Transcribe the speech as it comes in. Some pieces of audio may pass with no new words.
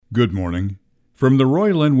Good morning. From the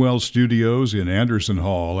Roy Linwell Studios in Anderson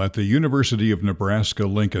Hall at the University of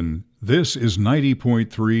Nebraska-Lincoln, this is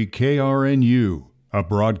 90.3 KRNU, a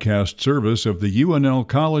broadcast service of the UNL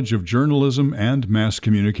College of Journalism and Mass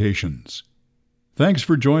Communications. Thanks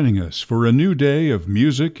for joining us for a new day of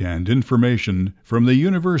music and information from the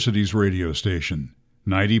university's radio station,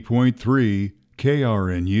 90.3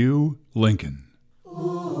 KRNU, Lincoln.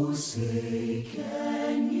 Oh, say,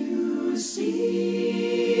 can you see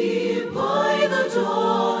by the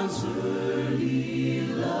dawn's early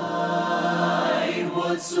light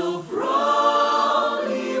what so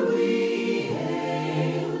proudly we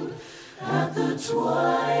hailed at the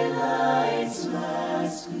twilight's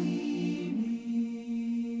last gleaming,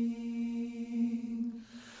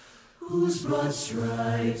 whose broad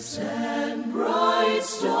stripes and bright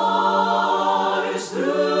stars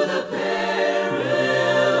through the perilous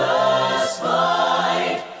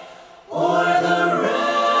fight o'er the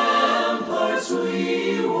ramparts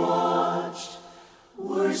we watched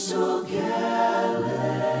were so gallantly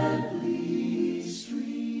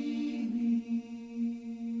streaming,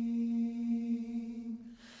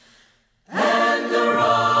 and the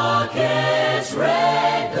rocket's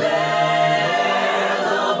red glare,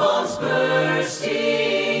 the bombs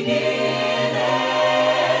bursting in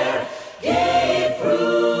air, gave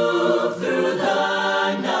proof through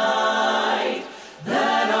the night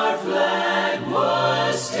that our flag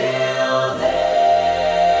was still there.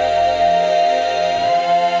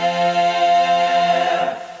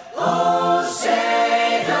 Oh,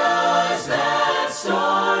 say does that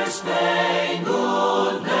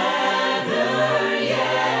star-spangled banner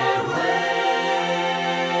yet wave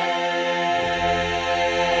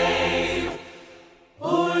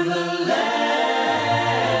o'er the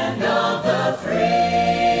land of the free,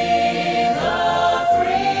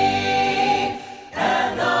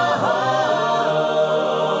 and the home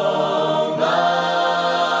of the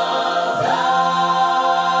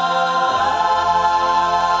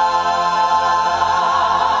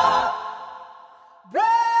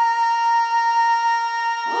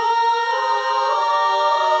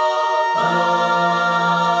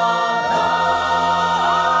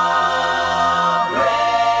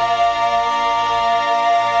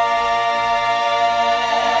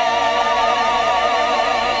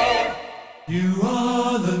You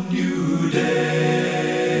are the new day.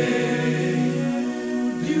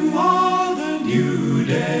 You are the new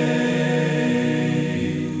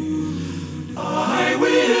day. I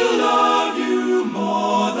will love you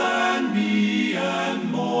more than me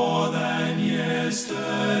and more than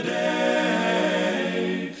yesterday.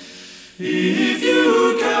 If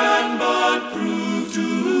you can but prove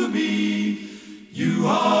to me you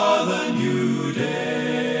are the new day.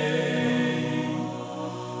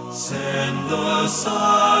 Send the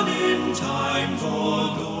sun in time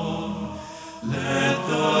for dawn. Let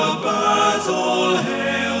the birds all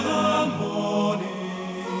hail the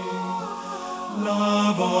morning.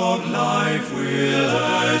 Love of life will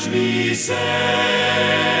urge me, say,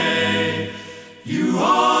 you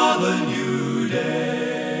are the new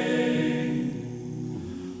day.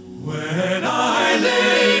 When I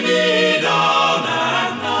lay me down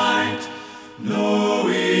at night,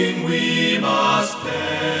 knowing we must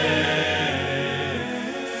pay,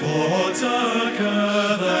 thoughts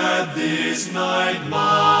occur that this night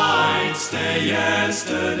might stay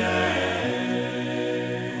yesterday.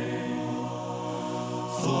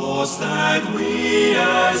 Thoughts that we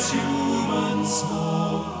as humans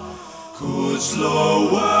know could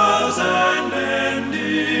slow worlds and end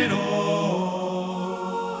it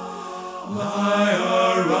all, lie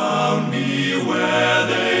around me where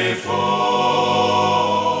they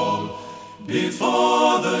fall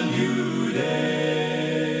before the new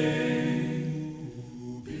day.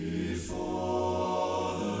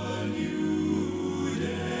 Before the new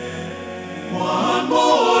day. One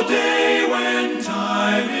more day when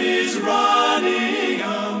time is running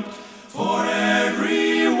out for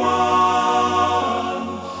everyone.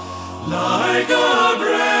 Like a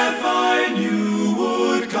breath I knew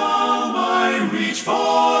would come, I reach for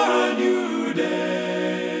a new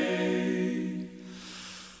day.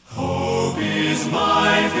 Hope is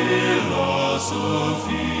my philosophy,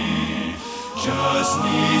 just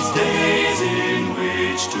needs days in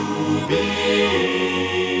which to be.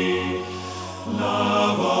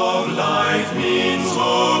 Love of life means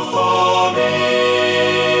hope for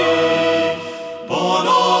me, born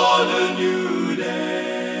on a new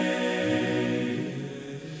day.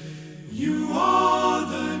 You are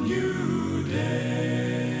the new day.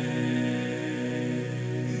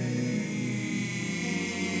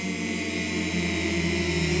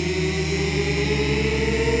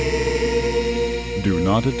 Do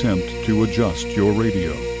not attempt to adjust your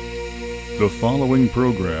radio. The following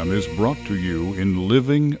program is brought to you in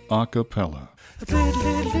living a cappella.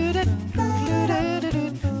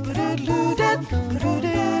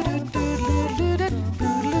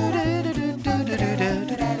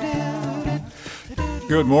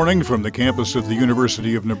 Good morning from the campus of the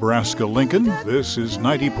University of Nebraska-Lincoln. This is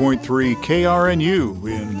 90.3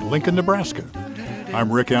 KRNU in Lincoln, Nebraska.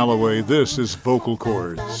 I'm Rick Alloway. This is Vocal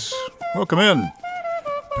Chords. Welcome in.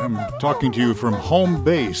 I'm talking to you from home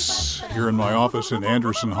base here in my office in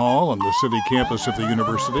Anderson Hall on the city campus of the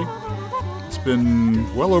university. It's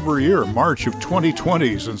been well over a year, March of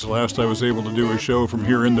 2020, since last I was able to do a show from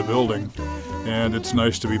here in the building, and it's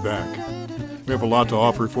nice to be back. We have a lot to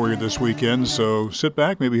offer for you this weekend, so sit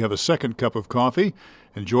back, maybe have a second cup of coffee,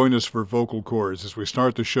 and join us for Vocal Chords as we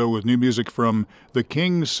start the show with new music from the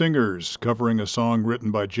King Singers, covering a song written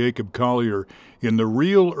by Jacob Collier in the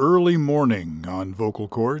real early morning on Vocal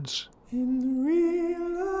Chords. In the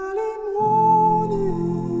real early morning,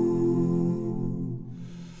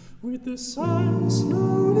 with the sun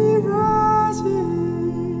slowly rising,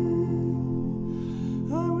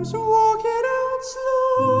 I was walking out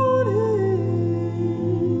slowly,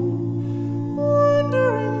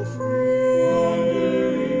 wandering free,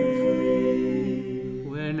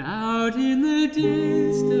 when out in the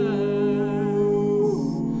distance,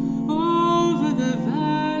 over the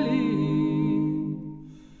valley,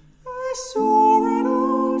 I saw an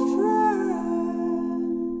old friend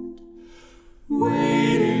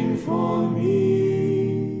waiting for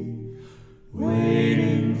me,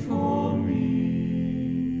 waiting for me,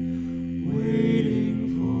 waiting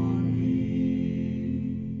for me.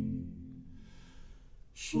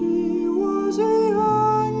 She was a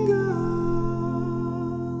young girl.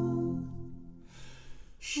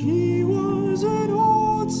 She was an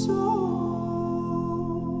old soul,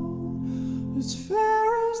 as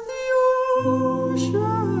fair as the ocean,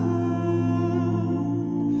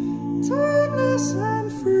 timeless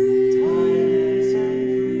and free.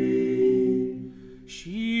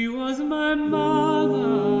 She was my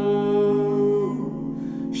mother.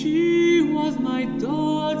 She was my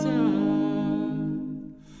daughter.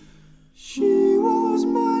 She was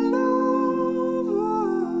my lover.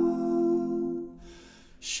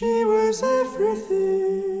 She was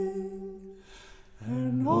everything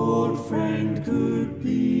an old friend could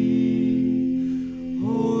be.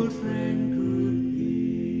 Old friend could be.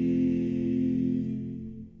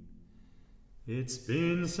 It's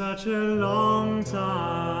been such a long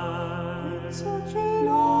time. Such a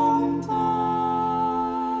long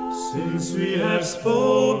time since we have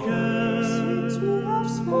spoken. Since we have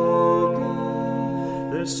spoken.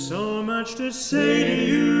 There's so much to say to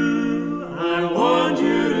you. I want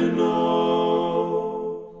you to know.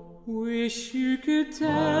 Wish you could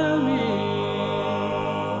tell me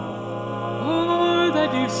all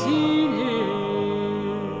that you've seen here.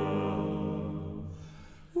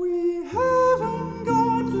 We haven't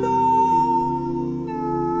got long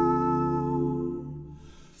now,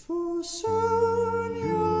 for soon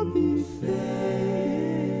you'll be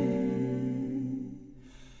fair,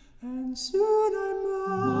 and soon I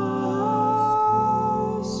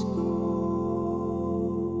must go.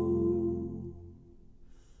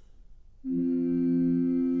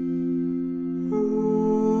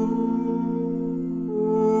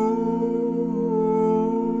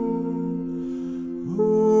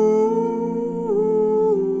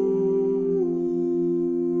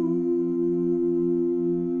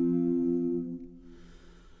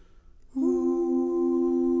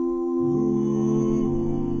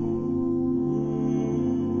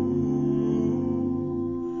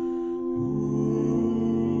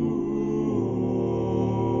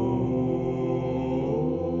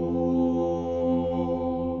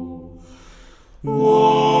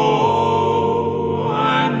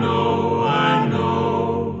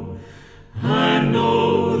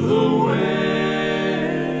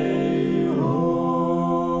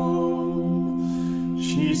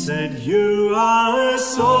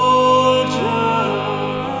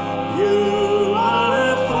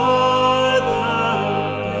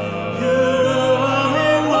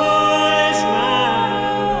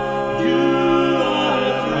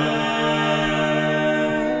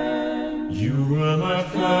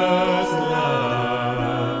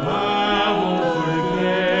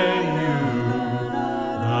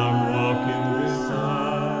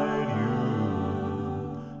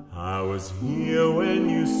 was here when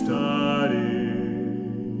you started.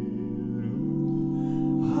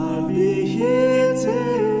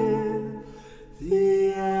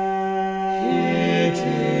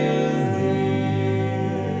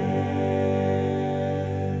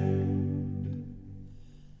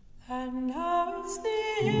 And now it's the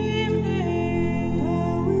evening.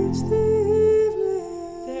 Now it's the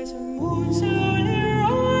evening. There's a moon slowly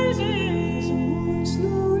rising. There's a moon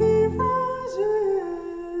slowly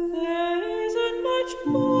rising. There isn't much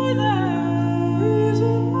more there. There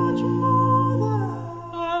isn't much more there.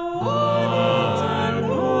 I want it and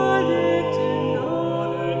want it in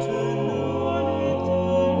order to know it.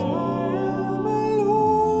 I am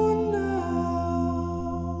alone now.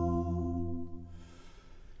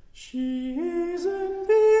 She isn't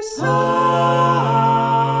beside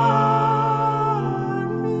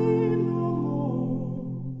me no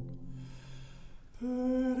more,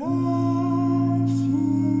 but I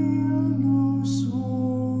feel no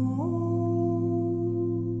sorrow.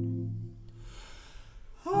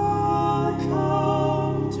 I'll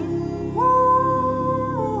come tomorrow.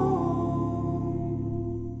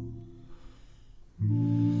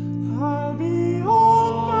 I'll be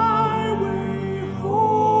on my way home.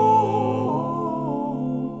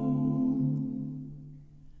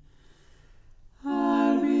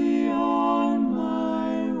 I'll be on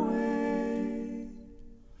my way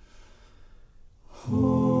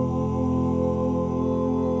home.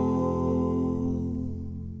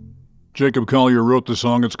 Jacob Collier wrote the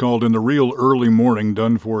song. It's called In the Real Early Morning,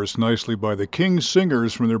 done for us nicely by the King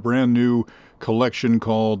Singers from their brand new collection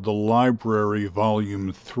called The Library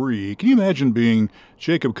Volume 3. Can you imagine being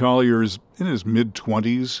Jacob Collier's in his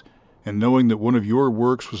mid-20s and knowing that one of your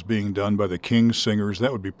works was being done by the King Singers?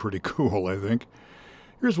 That would be pretty cool, I think.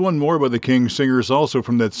 Here's one more by the King Singers, also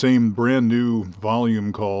from that same brand new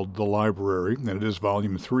volume called The Library, and it is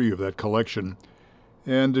Volume 3 of that collection.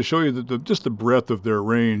 And to show you just the breadth of their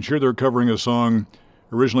range, here they're covering a song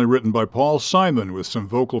originally written by Paul Simon with some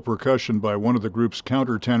vocal percussion by one of the group's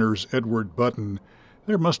countertenors, Edward Button.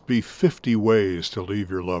 There must be 50 ways to leave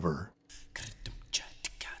your lover.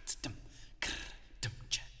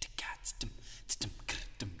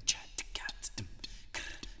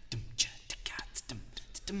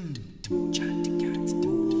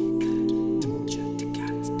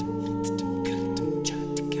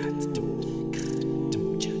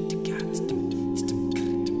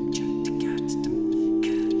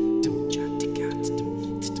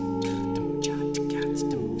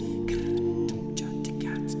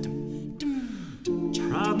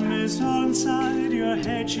 Problem is all inside your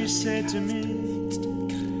head, she said to me.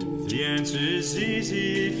 The answer is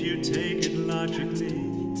easy if you take it logically.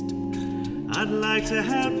 I'd like to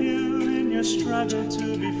help you in your struggle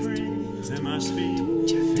to be free. There must be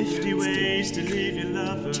 50 ways to leave your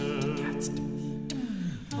lover.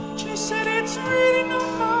 She said it's really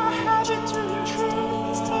not my habit to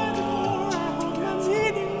intrude. Furthermore, I hope my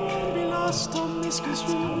meaning won't be lost or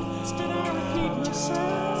misconstrued. Then I repeat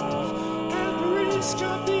myself, at the risk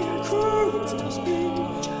of being crude. There must be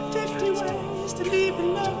 50 ways to leave your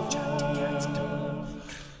lover.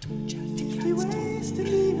 50 ways to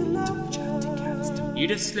leave your lover. You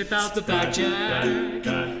just slip out the back, Jack.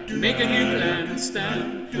 Make a new plan and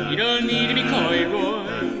stand. You don't need to be coy,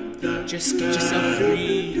 Roy. Just get yourself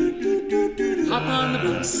free. Hop on the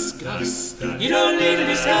bus, Gus. You don't need to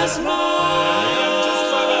discuss more. Just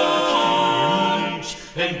drive out the keys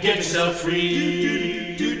and get yourself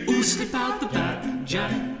free. Ooh, slip out the back,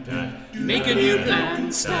 Jack. Make a new plan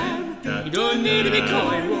and stand. You don't need to be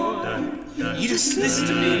coy, Roy. You just listen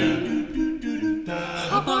to me.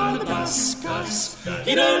 Hop on the bus, Gus.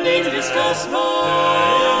 You don't need to discuss more.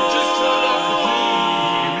 Just turn off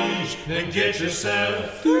the keys and get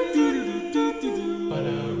yourself.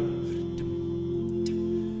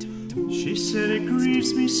 She said it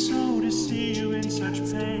grieves me so to see you in such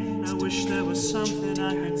pain. I wish there was something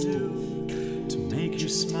I could do to make you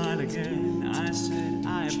smile again. I said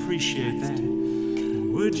I appreciate that.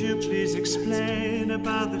 Would you please explain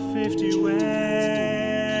about the 50 ways?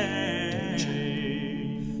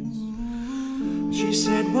 She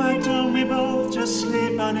said, why don't we both just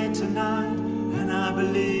sleep on it tonight? And I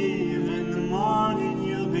believe in the morning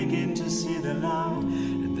you'll begin to see the light.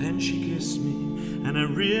 And then she kissed me, and I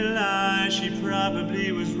realized she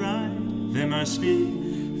probably was right. There must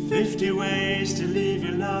be 50 ways to leave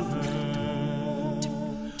your lover.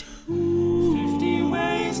 50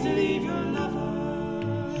 ways to leave your lover.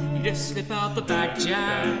 You just slip out the back,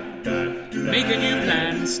 Jack. Make a new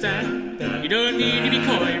plan and stand. You don't need to be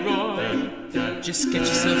coy, Roy. Just get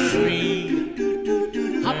yourself free.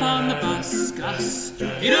 Hop on the bus, Gus.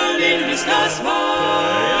 You don't need to discuss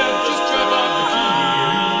more. Just drive out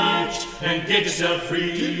the keys and get yourself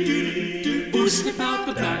free. Ooh, slip out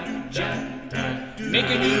the back, Jack. Make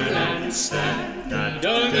a new plan and stand. You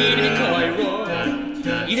don't need to be coy,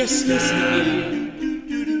 Roy. You just listen to me.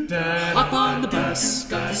 Hop on the bus,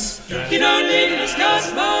 Gus. You don't need to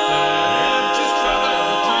discuss more.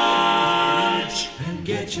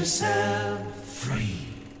 yourself free.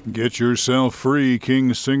 Get Yourself Free.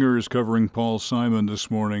 King Singers covering Paul Simon this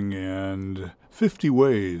morning, and 50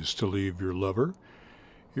 Ways to Leave Your Lover.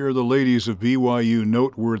 Here are the ladies of BYU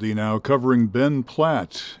Noteworthy now covering Ben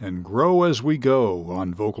Platt and Grow As We Go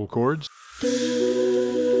on vocal cords.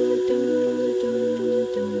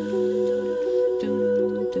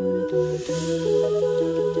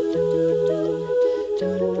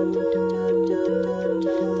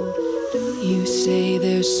 You say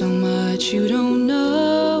there's so much you don't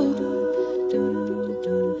know.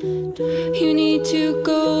 You need to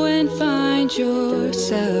go and find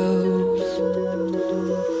yourself.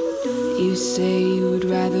 You say you'd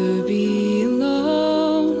rather be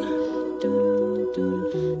alone,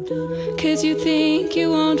 'cause you think you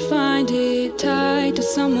won't find it tied to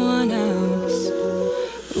someone else.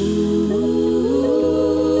 Ooh,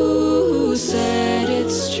 said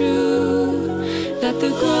it's true that the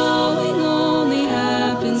growing only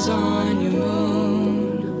happens on your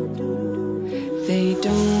own. They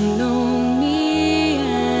don't know me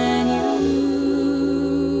and you.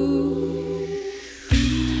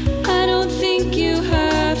 I don't think you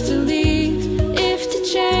have to leave. If to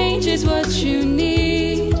change is what you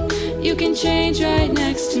need, you can change right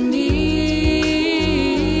next to me.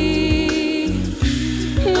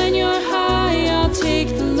 When you're high, I'll take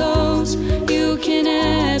the lows. You can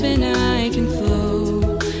ebb and I can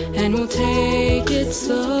flow, and we'll take it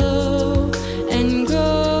slow and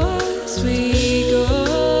grow as we go.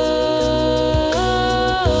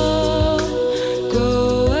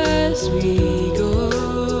 Grow as we go.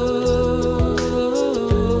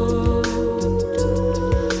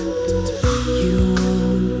 You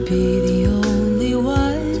won't be the only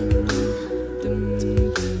one.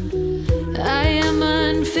 I am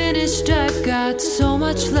unfinished, I've got so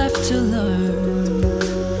much left to learn.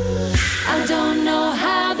 I don't know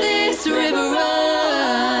how this river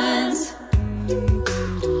runs,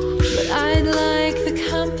 but I'd like the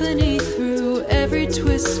company through every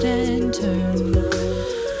twist and turn.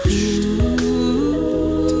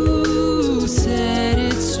 Ooh, said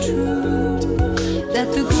it's true that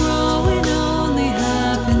the growing only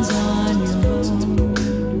happens on your own.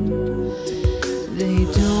 They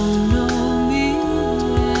don't know me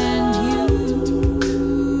and you.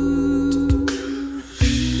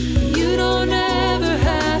 You don't ever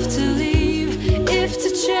have to leave. If to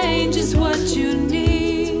change is what you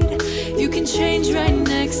need, you can change right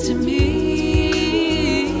next to me.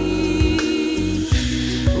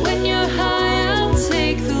 When you're high, I'll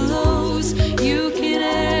take the lows. You can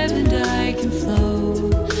ebb and I can flow,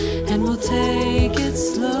 and we'll take it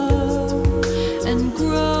slow and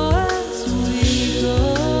grow as we go.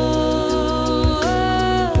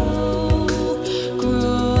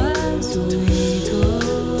 Grow as we go.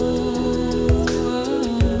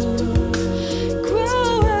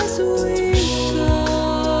 Grow as we go.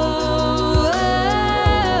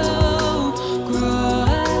 Grow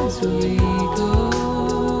as we go.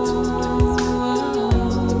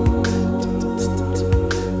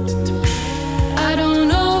 I don't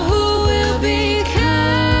know who will become.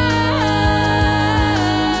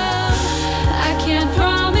 I can't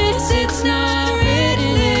promise, it's not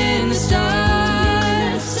written in the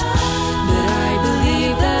stars, but I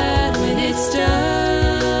believe that when it's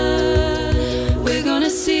done, we're gonna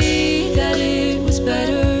see that it was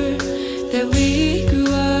better that we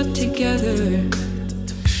grew up together.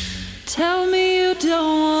 Tell me you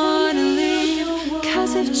don't wanna leave,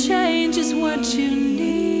 'cause if change is what you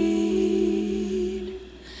need,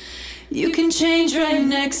 you can change right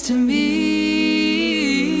next to me.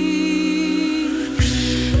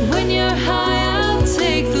 When you're high, I'll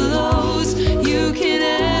take the lows. You can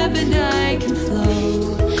ebb and I can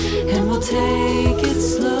flow, and we'll take it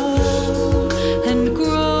slow and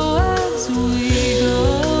grow as we go.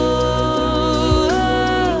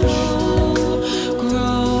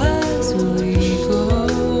 Grow as we go.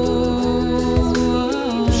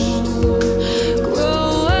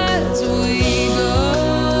 Grow as we go.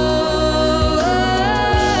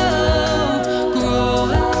 Grow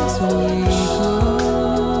as we go.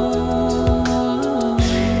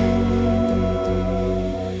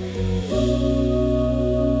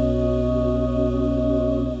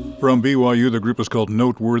 From BYU, the group is called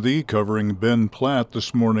Noteworthy, covering Ben Platt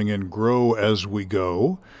this morning in Grow As We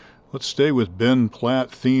Go. Let's stay with Ben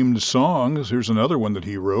Platt-themed songs. Here's another one that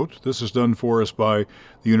he wrote. This is done for us by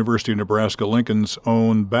the University of Nebraska-Lincoln's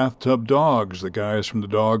own Bathtub Dogs. The guys from the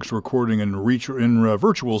Dogs recording in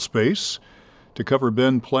virtual space to cover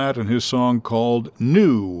Ben Platt and his song called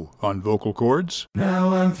New on vocal cords.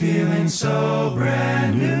 Now I'm feeling so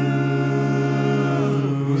brand new.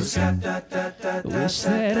 Zap, da, da, da. Wish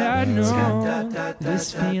that I'd known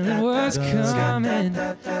this feeling was coming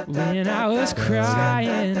when I was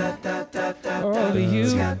crying over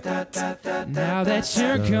you. Now that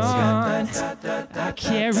you're gone, I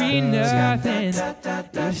carry nothing.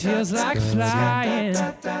 It feels like flying.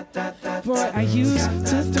 Boy, I used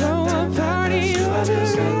to throw a party over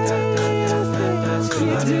everything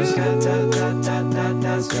you do.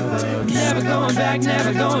 Never going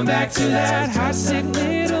back to that hot, sick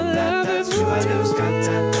little lover's boy.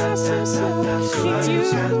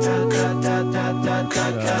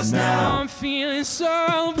 Now I'm feeling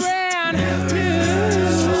so brand new.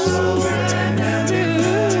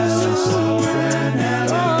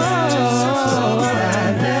 Oh,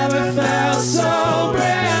 I never felt so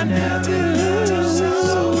brand new.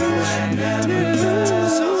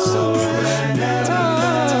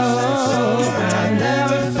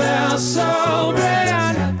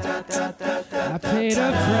 I paid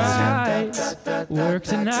a price,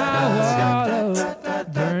 worked and I wallowed,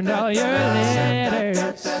 burned all your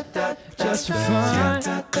letters just for fun,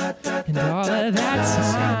 and all of that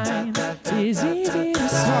time is easy to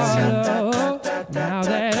swallow now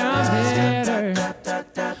that I'm better.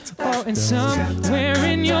 Oh, and somewhere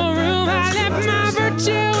in your room I left my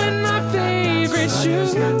virtue and my favorite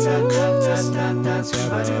shoes. I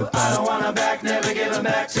don't want them back, never give them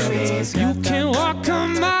back to me. You can walk a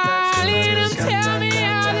mile in and tell me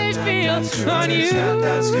how they feel on you.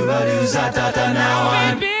 Now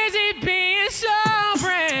I'm busy being so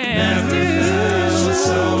brand new.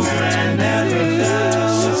 So brand, never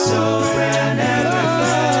felt so brand, never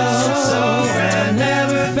felt so brand,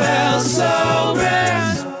 never felt so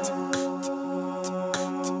brand.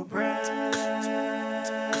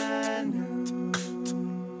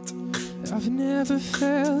 I've never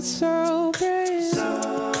felt so brand new.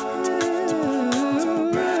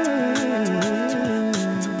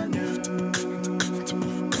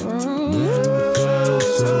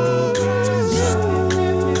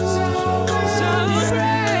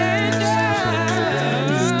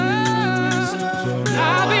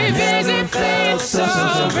 I'll be busy feeling so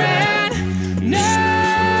brand new.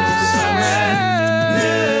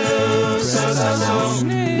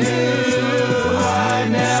 I've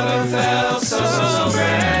never felt so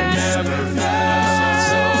brand, never felt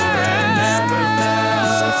so brand, never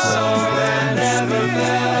felt so brand, never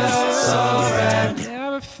felt so brand,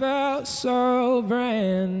 Never felt so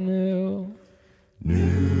brand new.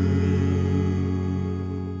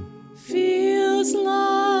 Feels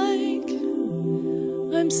like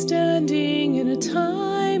I'm standing in a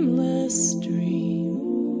timeless dream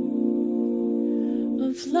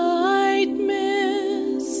of light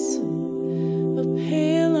mist, a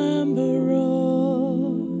pale amber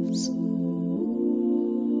rose.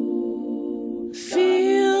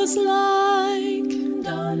 Feels like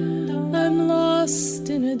I'm lost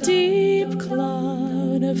in a deep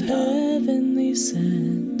cloud of heavenly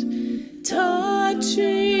scent,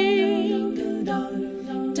 touching,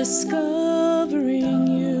 discovering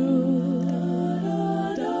you.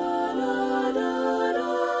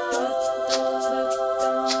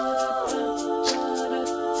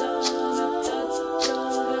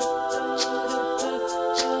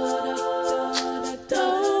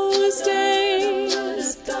 Those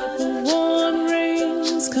days, the warm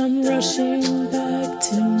rains come rushing back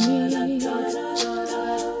to me.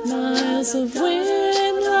 Miles of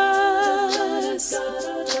windless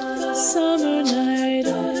summer night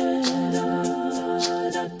air.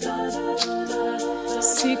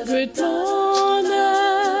 Secret moments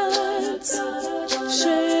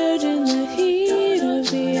shared in the heat of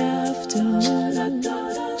the afternoon.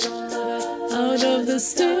 Out of the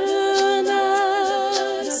stillness,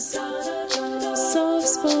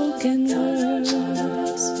 soft-spoken words.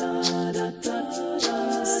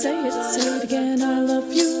 Say it again, I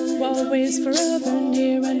love you, always, forever,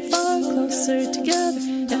 near and far, closer together.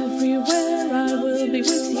 Everywhere I will be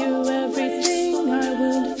with you, everything I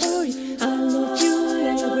will do for you. I love you,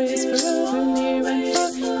 always, forever, near and far,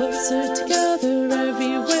 closer together.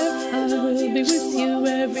 Everywhere I will be with you,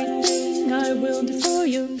 everything I will do for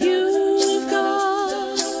you. You've got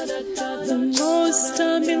the most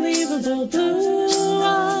unbelievable blue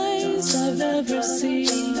eyes I've ever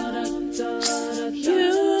seen.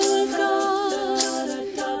 You've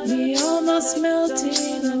got me almost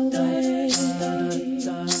melting away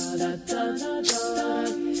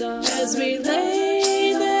as we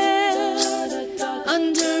lay there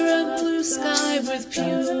under a blue sky with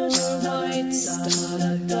pure white stars.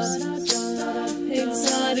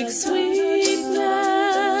 Exotic sweetness,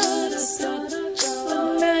 a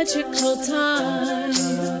magical time.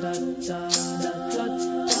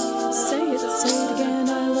 Say it again,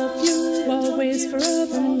 I love you, always.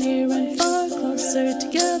 forever, near and far, closer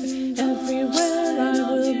together. Everywhere I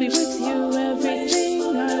will be with you, everything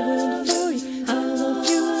I will do for you. I love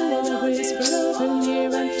you always, forever,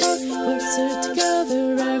 near and far, closer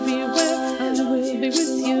together. Everywhere I will be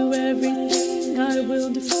with you, everything I will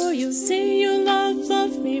do for you. Say you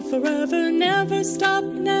love me forever, never stop,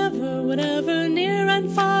 never, whatever, near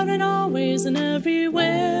and far and always and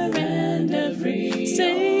everywhere and every.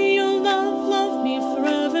 Say you'll love me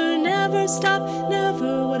forever, never stop,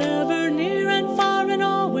 never, whatever, near and far and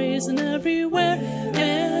always and everywhere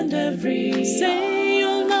and every. Say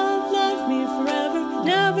you'll love me forever,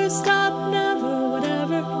 never stop, never,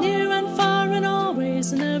 whatever, near and far and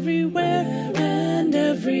always and everywhere and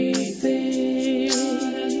everything.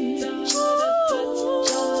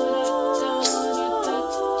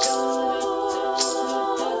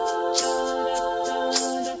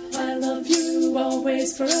 I love you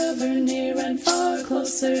always, forever, near and far,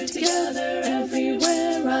 closer together.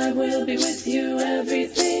 Everywhere I will be with you,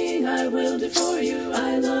 everything I will do for you.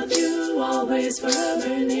 I love you always,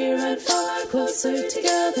 forever, near and far, closer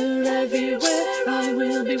together. Everywhere I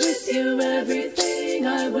will be with you, everything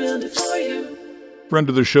I will do for you. Friend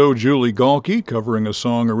of the show, Julie Galkey, covering a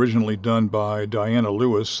song originally done by Diana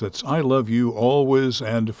Lewis. That's I Love You Always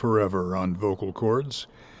and Forever on vocal cords.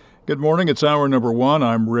 Good morning, it's hour number 1.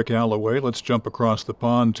 I'm Rick Alloway. Let's jump across the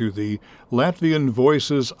pond to the Latvian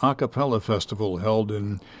Voices A Cappella Festival held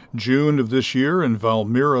in June of this year in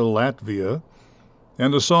Valmiera, Latvia,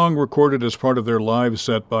 and a song recorded as part of their live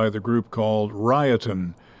set by the group called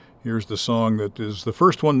Riotin. Here's the song that is the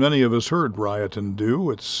first one many of us heard Riotin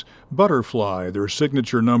do. It's Butterfly, their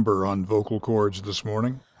signature number on vocal cords this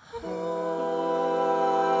morning.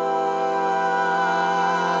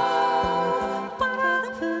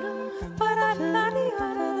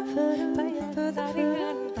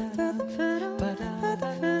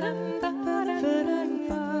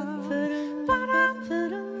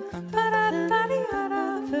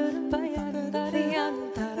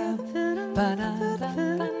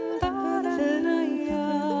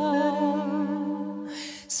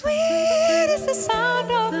 Sweet is the sound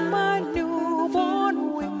of my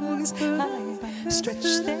newborn wings. I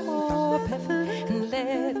stretch them open and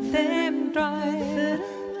let them dry.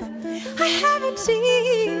 I haven't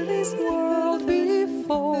seen this world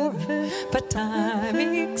before, but I'm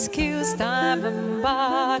excused, I'm a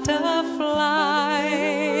butterfly.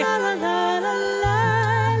 La la la la la.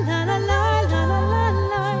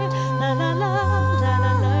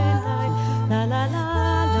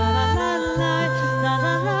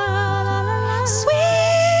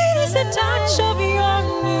 Touch of your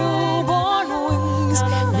newborn wings, we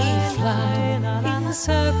fly in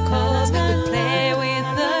circles, we play with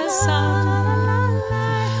the sun.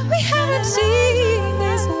 We haven't seen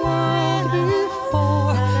this world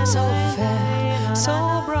before, so fair,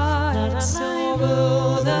 so bright, so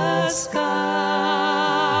blue the sky.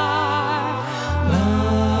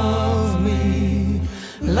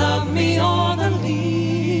 Love me on the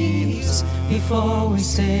leaves before we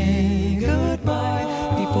say goodbye.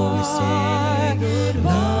 Before we say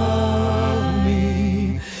goodbye, love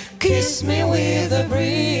me, kiss me with the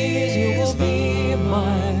breeze. You will be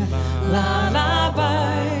my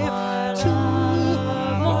lullaby.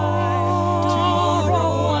 Tomorrow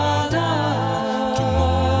I'll die.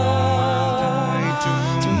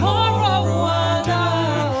 Tomorrow I'll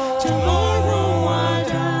die. Tomorrow I'll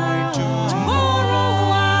die. Tomorrow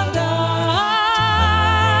I'll die.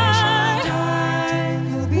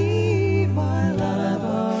 You'll be my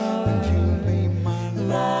lullaby.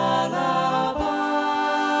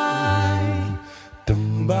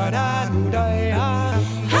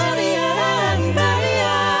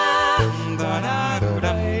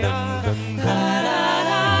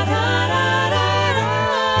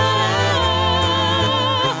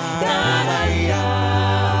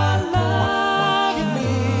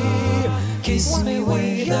 Kiss me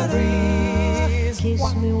with the breeze.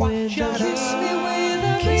 Kiss me with the breeze. Kiss me with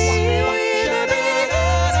the breeze.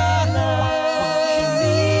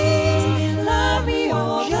 Love me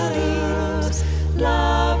on the leaves.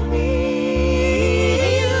 Love me.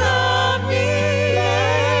 Love me.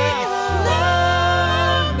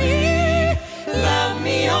 Love me. Love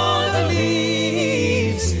me on the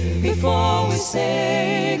leaves before we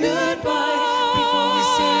say goodbye. Before we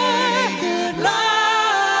say goodbye.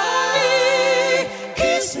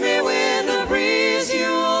 Kiss me with the breeze,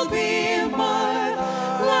 you'll be my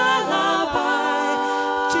lullaby.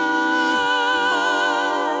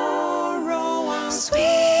 Tomorrow,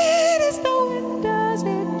 sweet as the wind as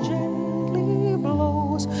it gently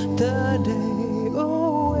blows the day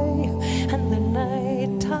away and the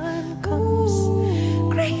night time comes.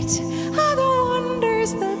 Great are the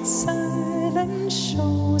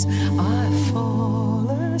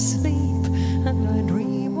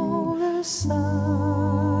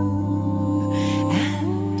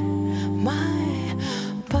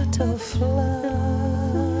to fly.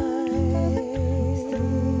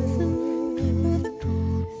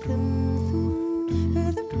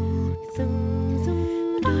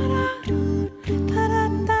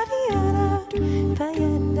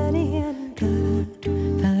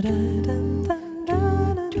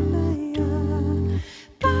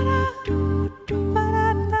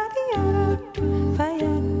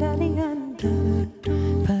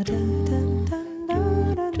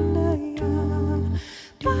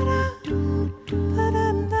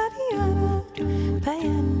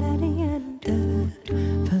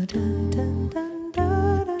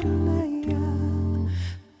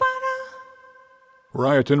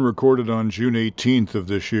 Riotin recorded on June 18th of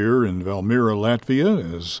this year in Valmiera,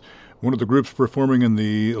 Latvia, as one of the groups performing in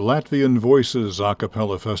the Latvian Voices a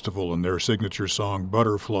cappella festival in their signature song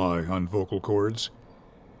Butterfly on vocal cords.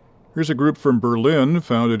 Here's a group from Berlin,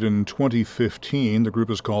 founded in 2015. The group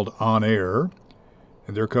is called On Air,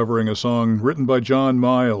 and they're covering a song written by John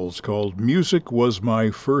Miles called Music Was My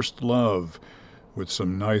First Love, with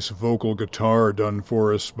some nice vocal guitar done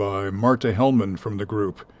for us by Marta Hellman from the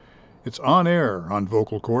group. It's On Air on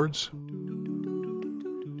vocal cords.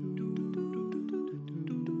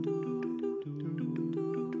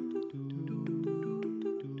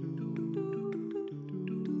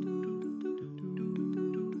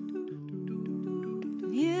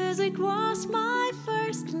 Music was my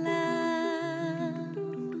first love,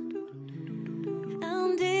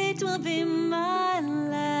 and it will be my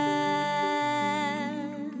last.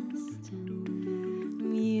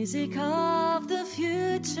 Music of the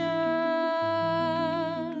future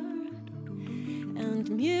and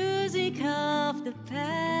music of the past.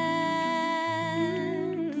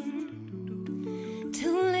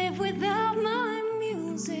 To live without my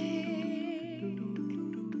music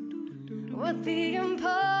would be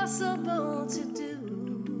impossible to do.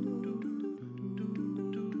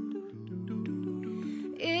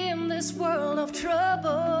 In this world of troubles,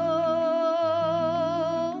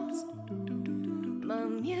 my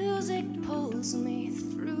music pulls me through.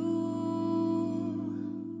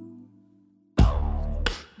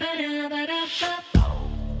 Ba-da-ba-da-ba,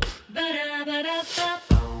 ba-da-ba-da-ba,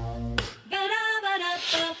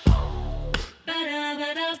 ba-da-ba-da-ba,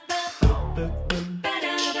 ba-da-ba-da-ba.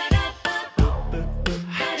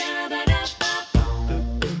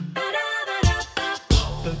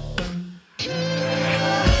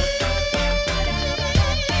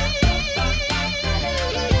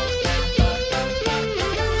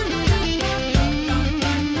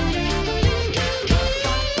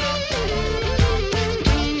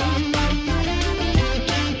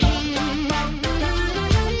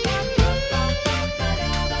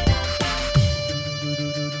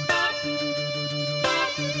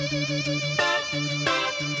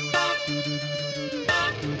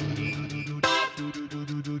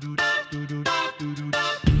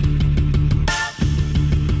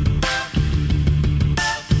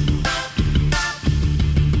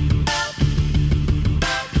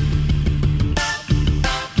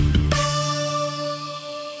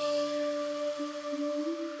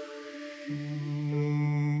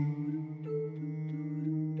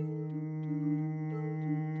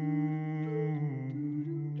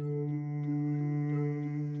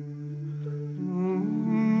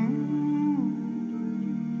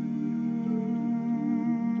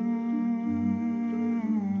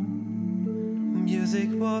 Music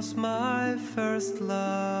was my first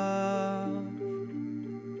love,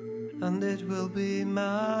 and it will be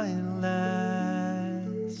my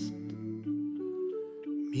last.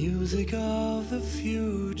 Music of the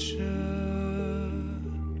future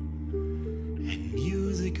and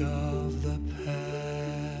music of the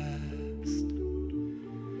past,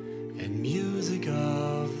 and music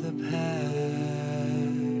of the past,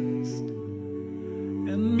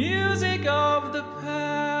 and music of the past.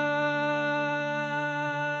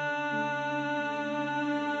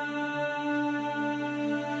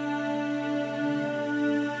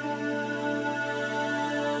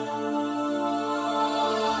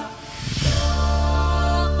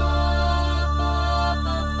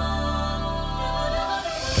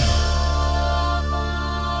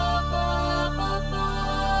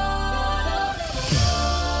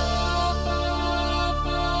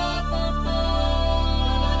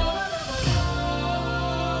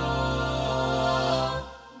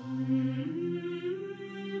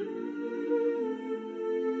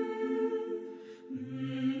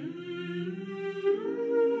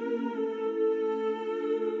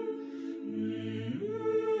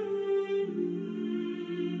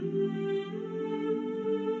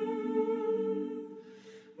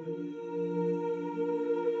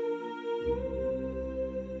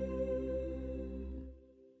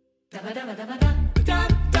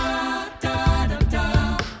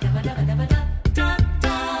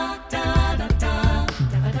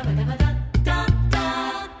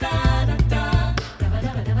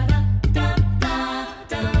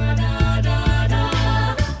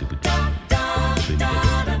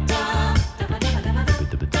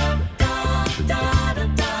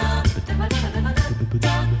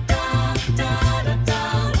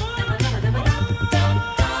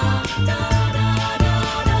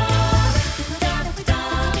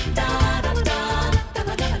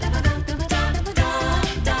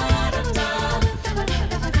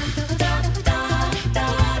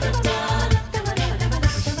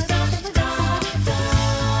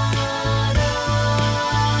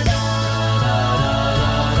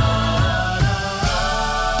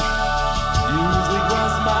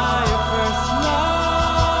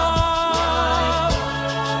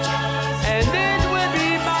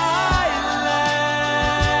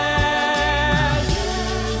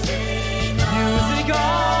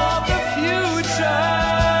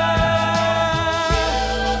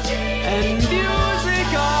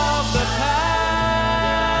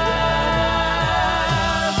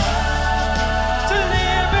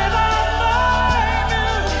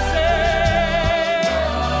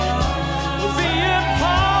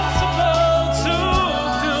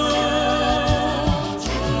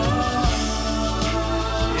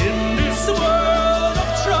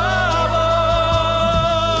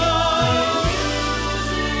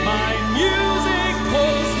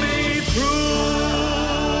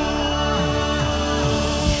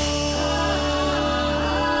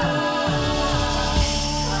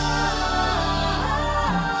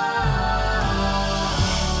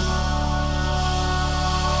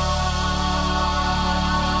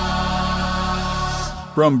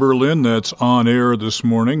 From Berlin, that's On Air this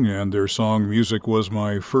morning, and their song Music Was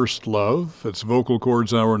My First Love. It's Vocal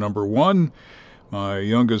Chords Hour number 1. My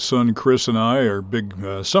youngest son, Chris, and I are big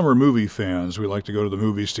summer movie fans. We like to go to the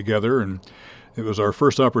movies together, and it was our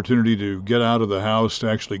first opportunity to get out of the house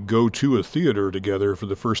to actually go to a theater together for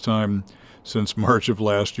the first time since March of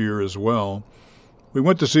last year as well. We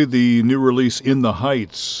went to see the new release In the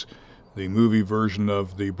Heights, the movie version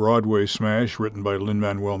of the Broadway smash written by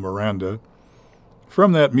Lin-Manuel Miranda.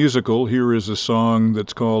 From that musical, here is a song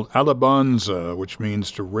that's called Alabanza, which means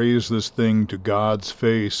to raise this thing to God's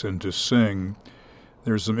face and to sing.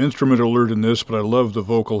 There's some instrumental alert in this, but I love the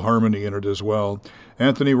vocal harmony in it as well.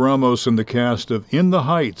 Anthony Ramos and the cast of In the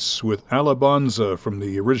Heights with Alabanza from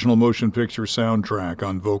the original motion picture soundtrack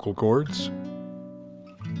on Vocal Chords.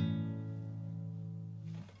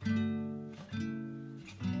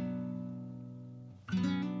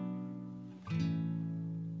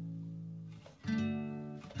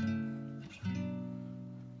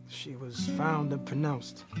 She was found and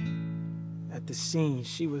pronounced. At the scene,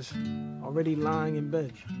 she was already lying in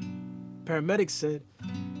bed. Paramedics said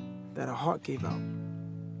that her heart gave out.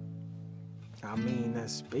 I mean,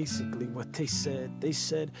 that's basically what they said. They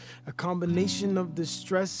said a combination of the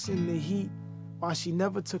stress and the heat. Why she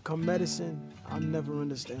never took her medicine, I'll never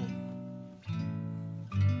understand.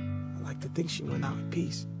 I like to think she went out in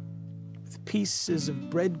peace, with pieces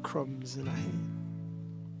of breadcrumbs in her hand.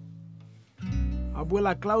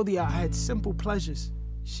 Abuela Claudia had simple pleasures.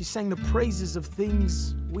 She sang the praises of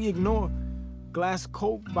things we ignore. Glass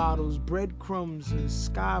Coke bottles, breadcrumbs, a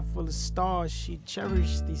sky full of stars. She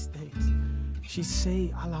cherished these things. She'd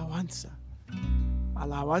say, alabanza.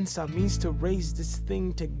 Alabanza means to raise this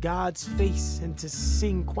thing to God's face and to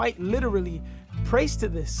sing, quite literally, praise to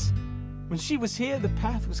this. When she was here, the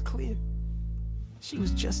path was clear. She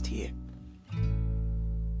was just here.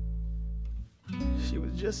 She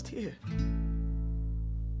was just here.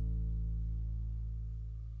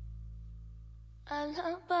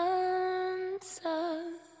 Alabanza,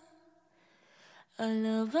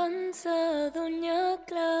 alabanza, Doña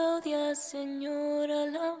Claudia, Señor,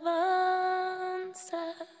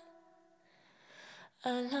 alabanza,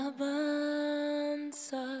 alabanza,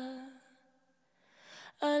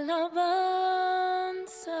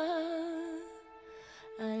 alabanza,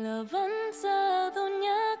 alabanza,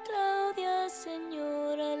 Doña Claudia,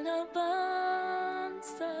 Señor,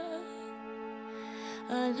 alabanza,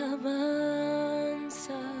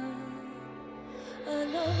 alabanza,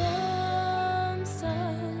 alabanza,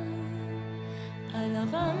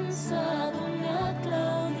 alabanza, Doña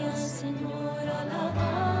Claudia, Señor,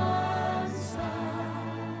 alabanza,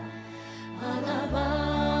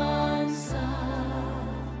 alabanza,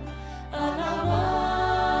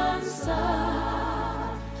 alabanza,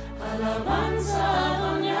 alabanza,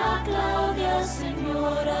 Doña Claudia,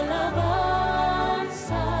 Señor,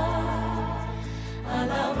 alabanza,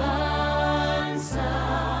 alabanza,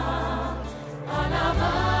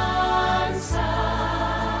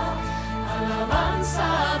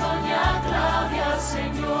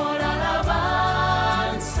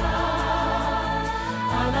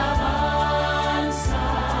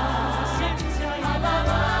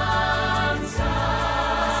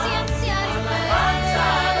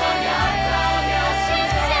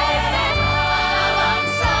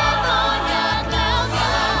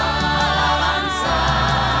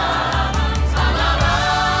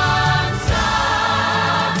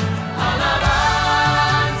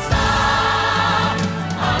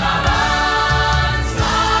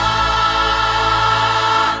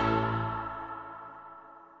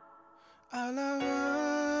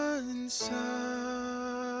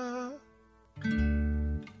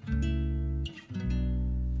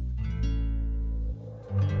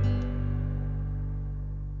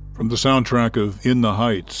 From the soundtrack of In the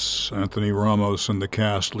Heights, Anthony Ramos and the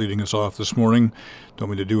cast leading us off this morning. Don't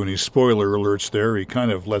mean to do any spoiler alerts there. He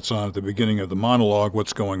kind of lets on at the beginning of the monologue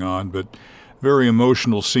what's going on, but very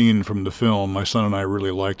emotional scene from the film. My son and I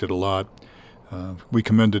really liked it a lot. We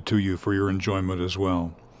commend it to you for your enjoyment as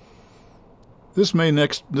well. This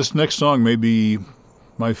next song may be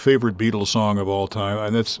my favorite Beatles song of all time,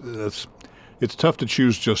 and it's tough to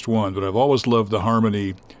choose just one, but I've always loved the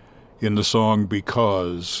harmony in the song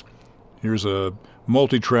Because. Here's a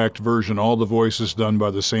multi-tracked version, all the voices done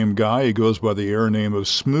by the same guy. He goes by the air name of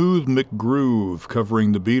Smooth McGroove,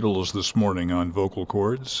 covering the Beatles this morning on Vocal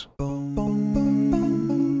Chords.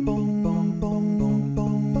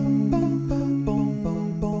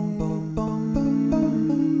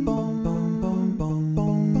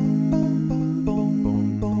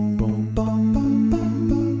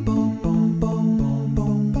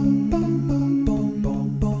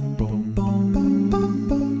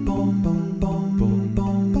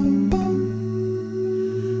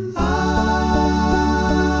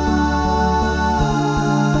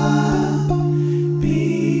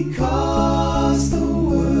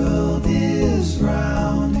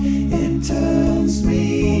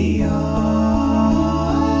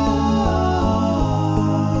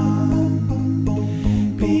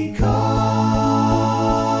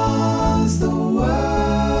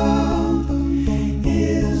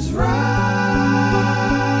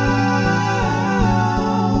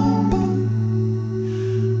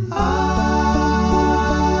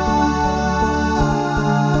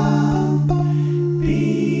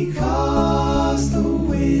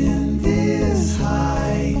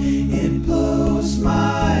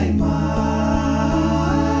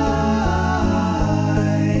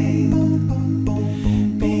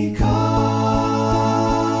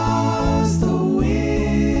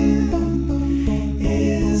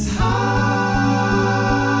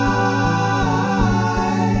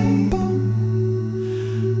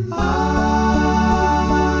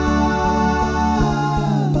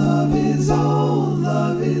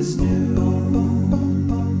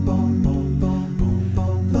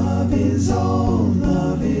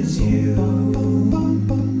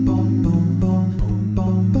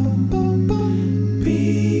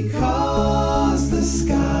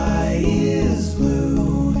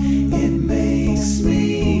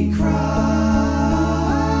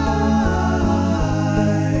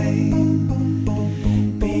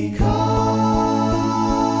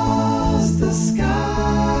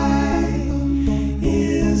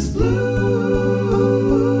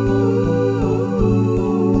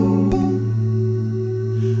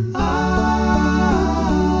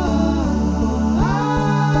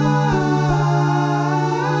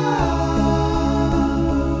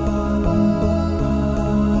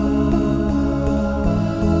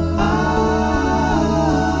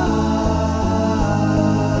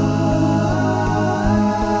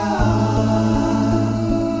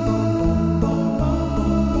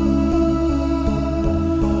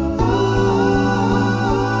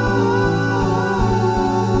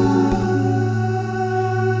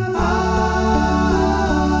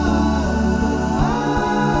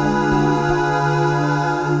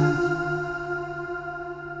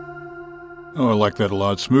 Like that a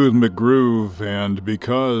lot. Smooth McGroove and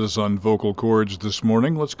Because on Vocal Chords this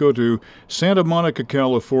morning. Let's go to Santa Monica,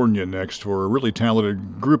 California next for a really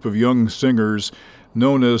talented group of young singers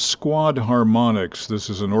known as Squad Harmonics. This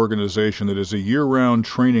is an organization that is a year-round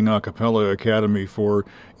training a cappella academy for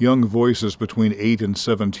young voices between 8 and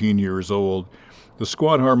 17 years old. The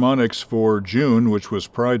Squad Harmonics for June, which was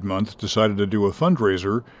Pride Month, decided to do a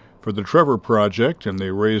fundraiser for the Trevor Project, and they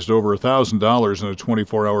raised over $1,000 in a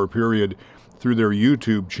 24-hour period through their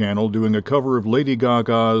YouTube channel, doing a cover of Lady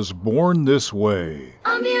Gaga's Born This Way.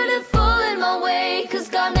 I'm beautiful in my way, 'cause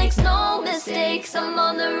God makes no mistakes. I'm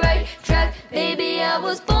on the right track, baby, I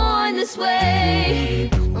was born this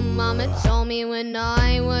way. My mama told me when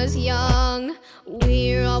I was young,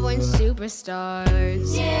 we're all born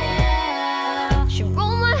superstars. Yeah. She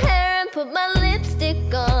rolled my hair and put my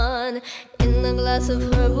lipstick on in the glass of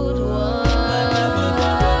her boudoir.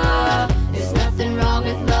 There's nothing wrong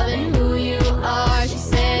with loving who you are, she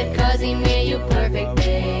said, 'cause he made you perfect,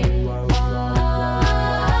 babe.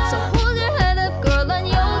 So hold your head up, girl, and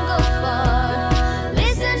you'll go far.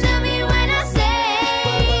 Listen to me when I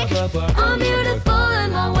say I'm beautiful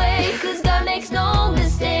in my way, 'cause God makes no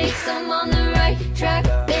mistakes. I'm on the right track,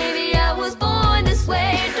 baby, I was born this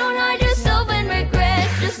way. Don't hide yourself and regret,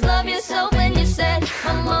 just love yourself and you said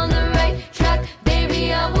I'm on the right track,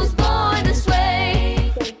 baby, I was born this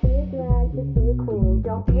way.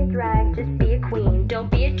 Don't be a drag, just be a queen. Don't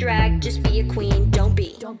be a drag, just be a queen. Don't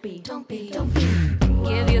be a drag, just be a queen. Don't be.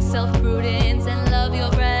 Give yourself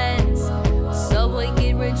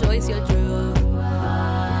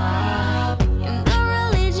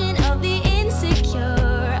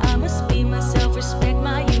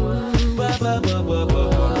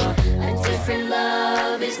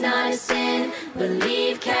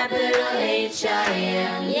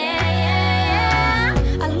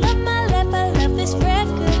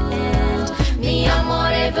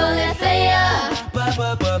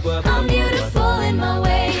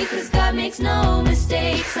no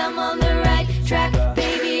mistakes. I'm on the right track,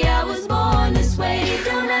 baby, I was born this way.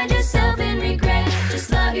 Don't hide yourself in regret,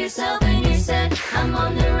 just love yourself and you're set. I'm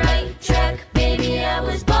on the right track, baby, I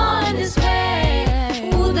was born this way.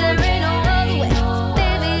 Ooh, there ain't no other way,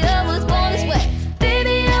 baby, I was born this way.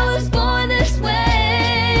 Baby, I was born this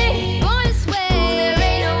way. Born this way. Ooh, there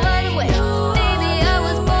ain't no other way, baby, I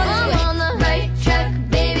was born this way. I'm on the right track,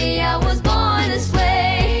 baby, I was born this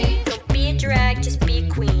way. Don't be a drag, just be a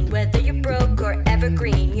queen. Whether you're broke or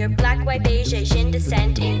evergreen, you're black, white, beige, Asian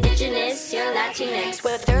descent, indigenous, you're Latinx.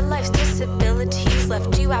 Whether life's disabilities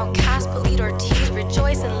left you outcast but lead Ortiz,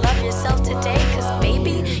 rejoice and love yourself today, cause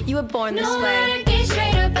baby, you were born this No way. matter gay,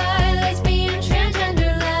 straight or bi, lesbian,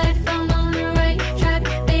 transgender life, I'm on the right track,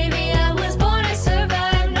 baby, I was born to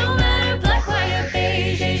survive. No matter black, white or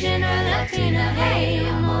beige, Asian or Latina, hey,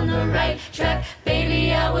 I'm on the right track,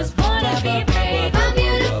 baby, I was born to be brave. I'm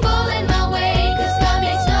beautiful in my way, cause God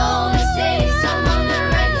makes no mistakes. I'm on the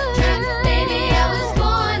right track, baby, I was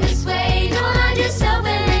born this way. Don't hide yourself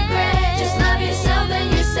in regret, just love yourself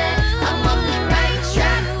and you're set. I'm on the right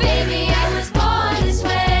track, baby, I was born this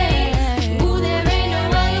way. Ooh, there ain't no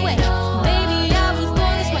other way, baby, I was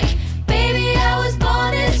born this way. Baby, I was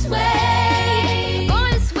born this way. Born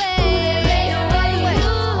this way. Ooh, there ain't no other way,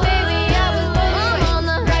 baby, I was born this way. I'm on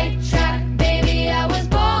the right track, baby, I was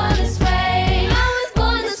born this way. I was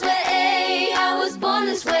born this way, I was born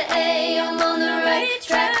this way. I'm on the right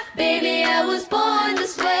track, baby, I was born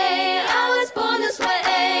this way. I was born this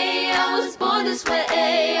way, I was born this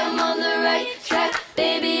way. I'm on the right track,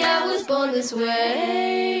 baby, I was born this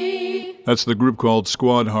way. That's the group called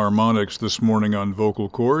Squad Harmonics this morning on Vocal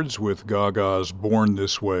Chords with Gaga's Born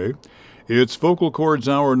This Way. It's Vocal Chords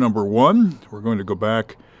Hour number 1. We're going to go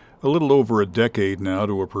back a little over a decade now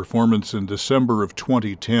to a performance in December of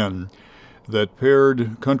 2010 that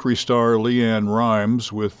paired country star Leanne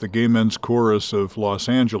Rimes with the Gay Men's Chorus of Los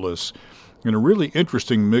Angeles in a really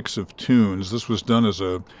interesting mix of tunes. This was done as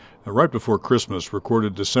a right before Christmas,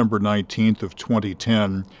 recorded December 19th of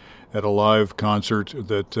 2010 at a live concert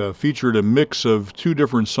that featured a mix of two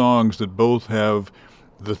different songs that both have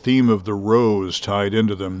the theme of the rose tied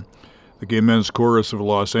into them. The Gay Men's Chorus of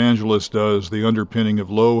Los Angeles does the underpinning of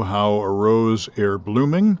Lo, How a Rose Ere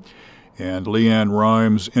Blooming, and Leanne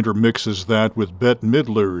Rimes intermixes that with Bette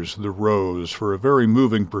Midler's The Rose for a very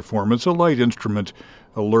moving performance, a light instrument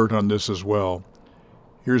alert on this as well.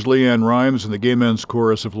 Here's Leanne Rimes and the Gay Men's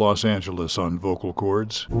Chorus of Los Angeles on Vocal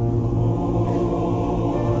Chords.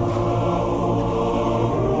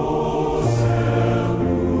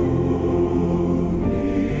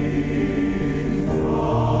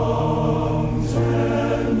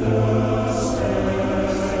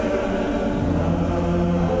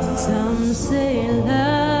 Some say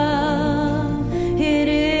love, it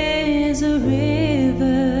is a river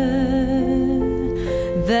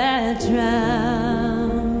that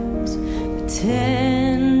drowns the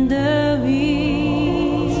tender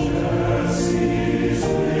reed.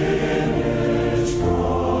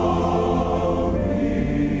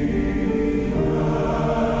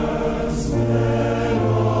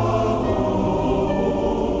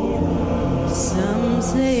 Some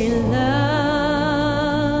say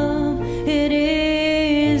love, it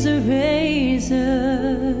is a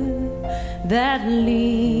razor that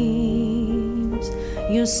leaves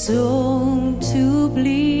your soul to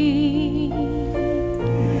bleed.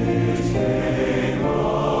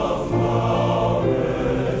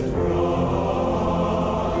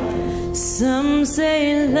 Some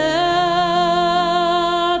say love,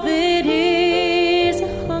 it is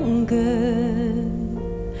a hunger,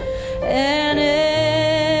 an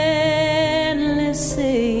endless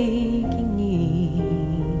aching need.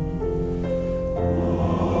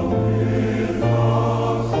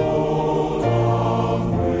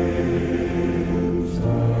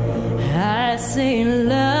 I say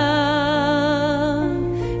love,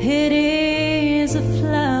 it is a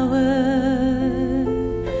flower,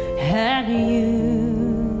 and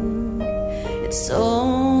you, it's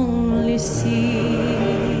only seed.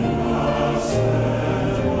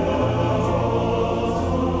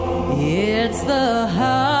 It's the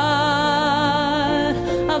heart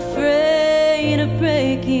afraid of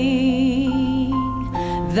breaking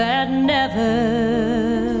that never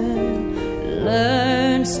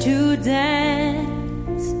learns to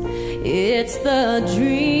dance. It's the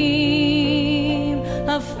dream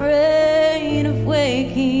afraid of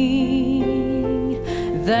waking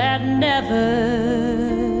that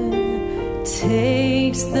never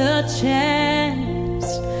takes the chance.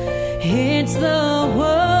 It's the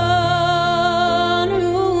one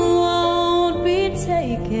who won't be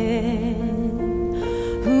taken,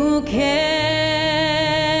 who cannot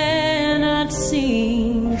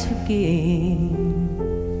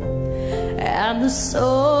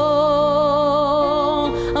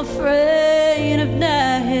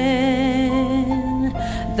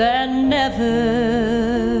that never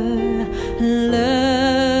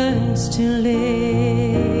learns to live.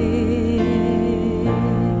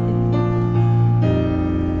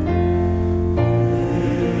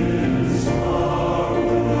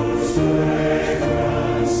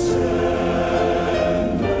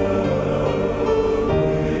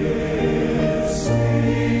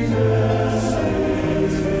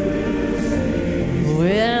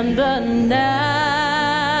 When the night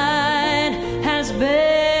has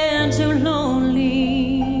been too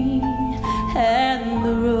lonely and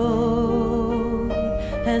the road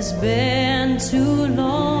has been too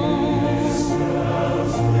long,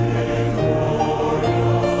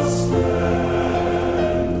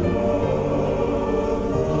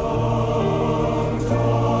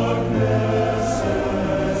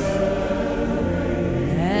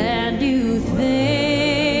 and you think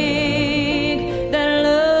that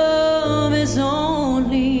love is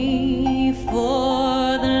only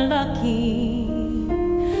for the lucky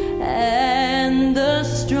and the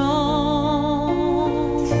strong.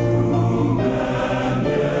 True man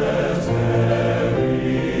gets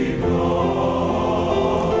very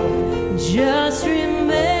cold. Just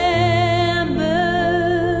remember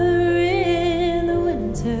in the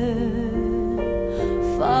winter,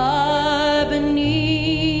 far beneath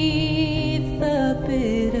the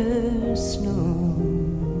bitter snow,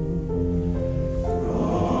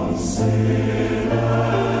 from sin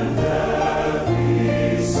and death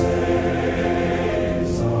he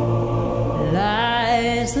saves all,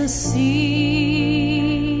 lies the seed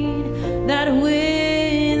that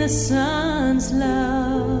with the sun's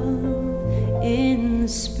love in the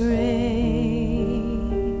spring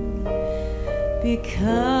becomes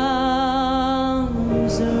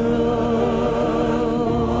a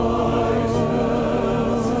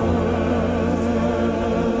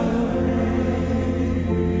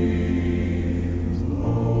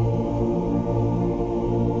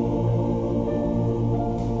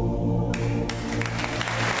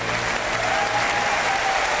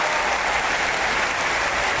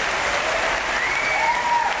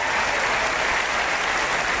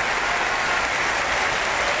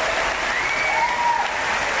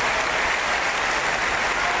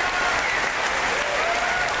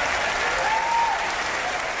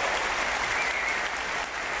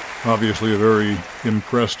Obviously a very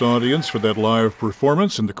impressed audience for that live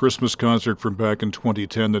performance in the Christmas concert from back in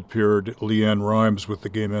 2010 that paired Leanne Rimes with the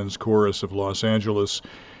Gay Men's Chorus of Los Angeles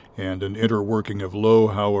and an interworking of Lo,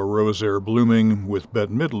 How a Rose Ere Blooming with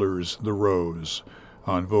Bette Midler's The Rose.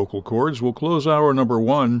 On vocal chords, we'll close hour number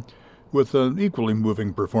one with an equally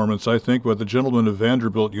moving performance, I think, by the gentlemen of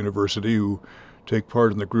Vanderbilt University who take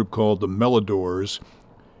part in the group called the Melodors.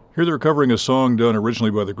 Here they're covering a song done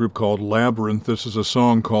originally by the group called Labyrinth. This is a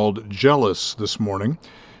song called Jealous this morning,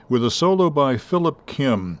 with a solo by Philip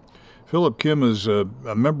Kim. Philip Kim is a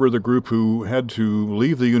member of the group who had to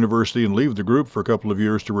leave the university and leave the group for a couple of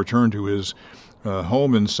years to return to his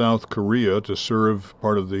home in South Korea to serve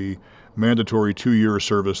part of the mandatory 2-year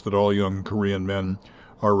service that all young Korean men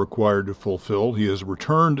are required to fulfill. He has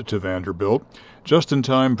returned to Vanderbilt just in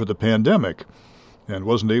time for the pandemic and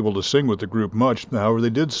wasn't able to sing with the group much. However,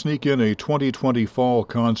 they did sneak in a 2020 fall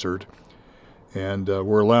concert and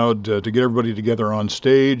were allowed to get everybody together on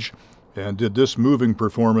stage and did this moving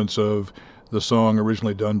performance of the song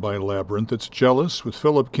originally done by Labyrinth. It's Jealous with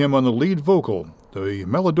Philip Kim on the lead vocal, the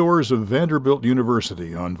Melodors of Vanderbilt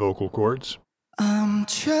University on vocal chords. I'm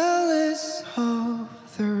jealous of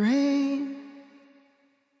the rain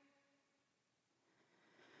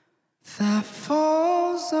that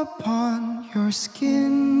falls upon your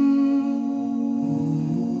skin.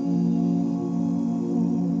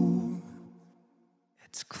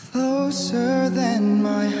 It's closer than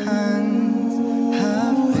my hands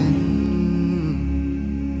have been.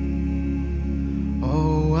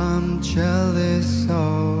 Oh, I'm jealous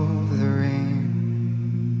of the rain.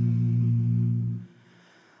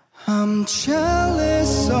 I'm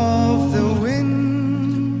jealous of the wind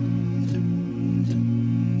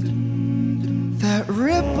that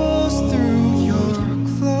ripples through your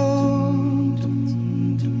clothes.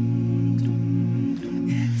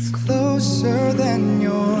 It's closer than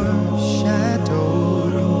your shadow.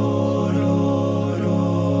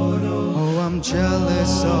 Oh, I'm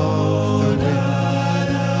jealous of the wind.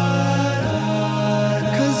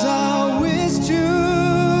 'Cause I wished you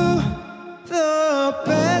the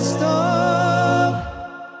best of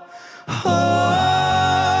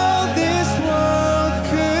all this world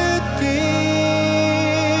could give.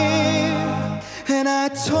 And I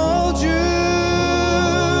told you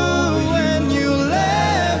when you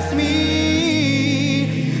left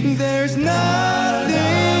me,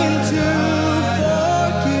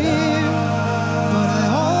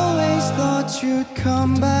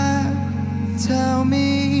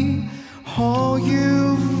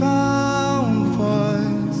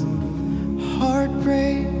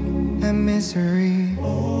 and misery.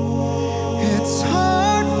 It's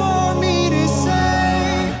hard for me to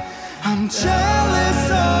say I'm jealous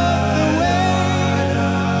of the way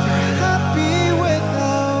you're happy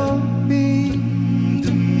without me.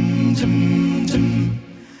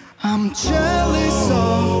 I'm jealous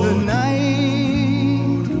of the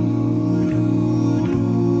night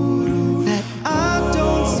that I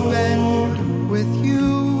don't spend with you.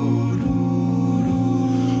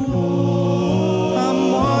 I'm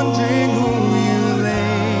wondering who you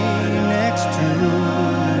lay next to.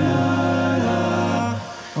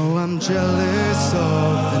 Oh, I'm jealous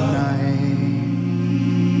of the night.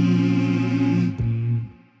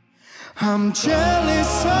 I'm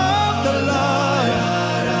jealous of the love.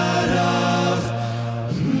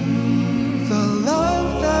 The love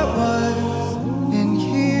that was in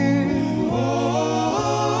here.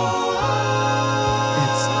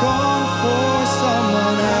 It's gone for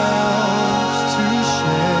someone else to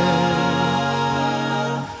share.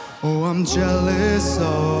 Oh, I'm jealous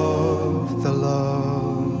of the love.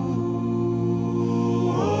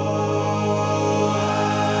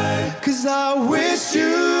 'Cause I wish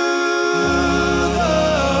you the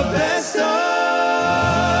best of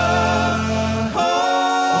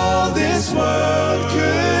all this world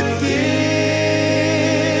could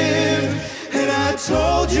give. And I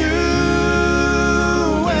told you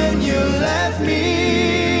when you left me,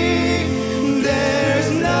 there's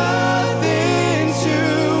nothing to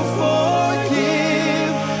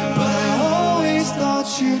forgive. But I always thought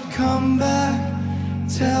you'd come back,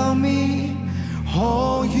 tell me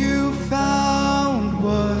all you found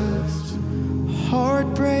was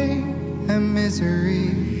heartbreak and misery.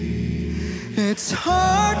 It's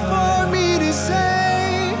hard for me to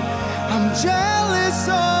say I'm jealous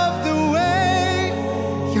of the way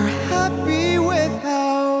you're happy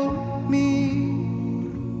without me.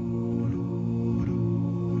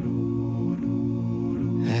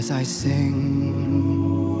 As I sing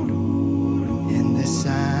in the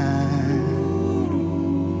sand,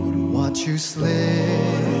 watch you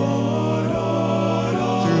slip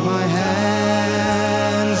through my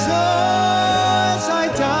hands. As I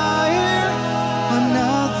die here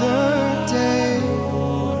another day,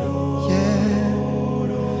 yeah.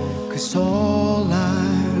 'Cause all I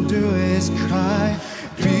do is cry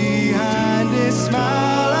behind his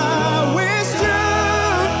smile. I wish you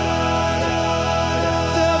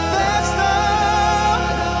the best of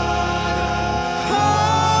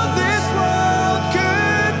all this world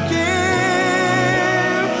could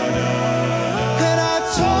give. And I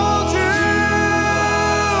told you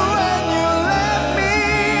when you left me,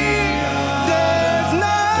 there's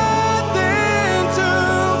nothing to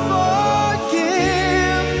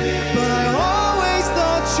forgive. But I always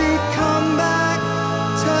thought you'd come back,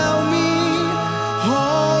 tell me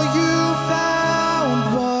all you found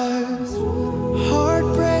was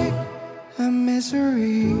heartbreak and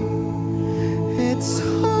misery. It's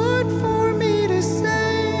hard for me to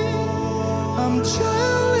say I'm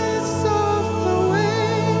jealous of the way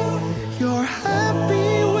you're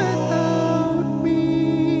happy without me.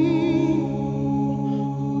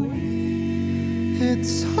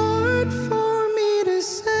 It's hard for me to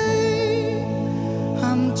say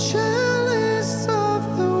I'm jealous of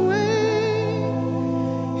the way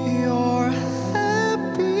you're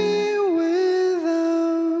happy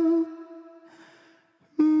without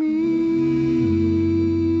me.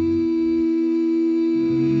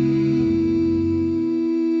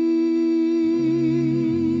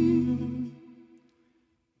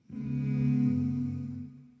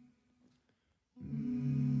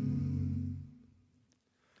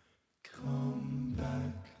 Come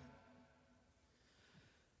back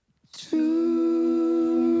to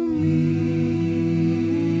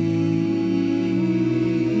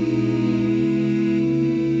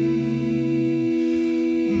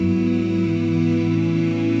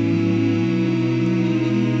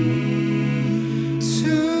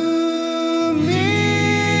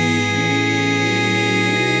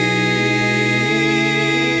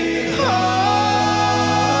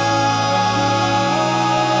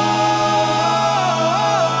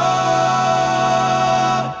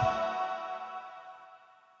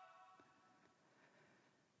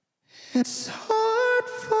It's hard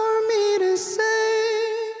for me to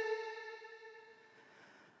say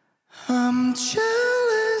I'm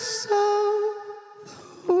jealous of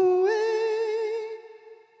the way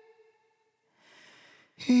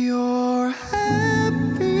you're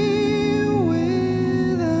happy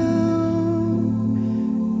without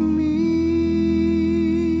me.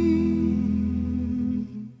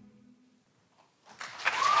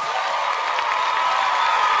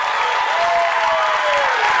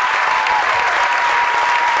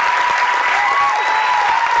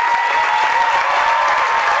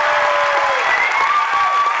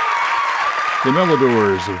 The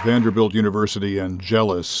Melodors of Vanderbilt University and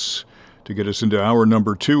Jealous to get us into hour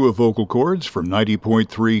number 2 of Vocal Chords from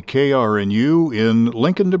 90.3 KRNU in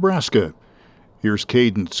Lincoln, Nebraska. Here's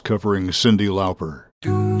Cadence covering Cyndi Lauper.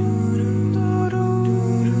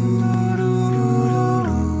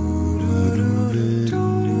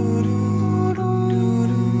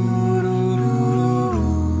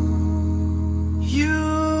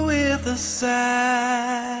 You with the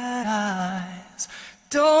sad eyes,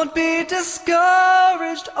 don't be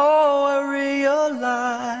discouraged. Oh, I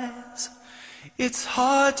realize it's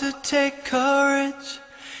hard to take courage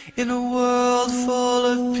in a world full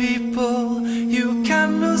of people. You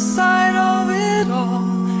can lose sight of it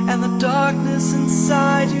all, and the darkness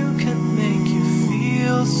inside you can make you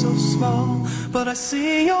feel so small. But I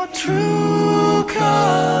see your true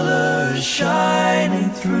colors shining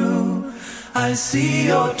through. I see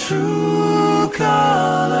your true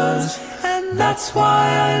colors, and that's why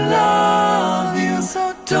I love you.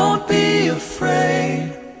 So don't be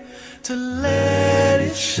afraid to let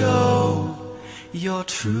it show. Your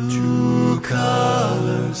true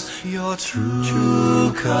colors, your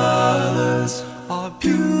true colors are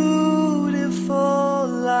beautiful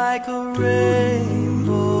like a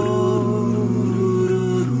rainbow.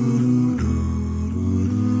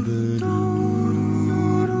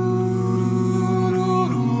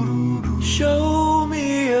 Show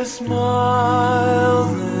me a smile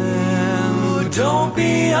then, don't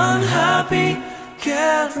be unhappy.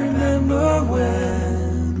 Can't remember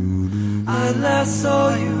when I last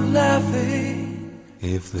saw you laughing.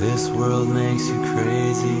 If this world makes you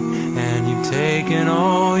crazy and you've taken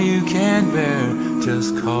all you can bear,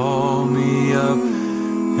 just call me up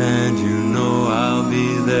and you know I'll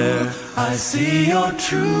be there. I see your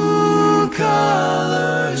true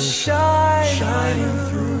colors shining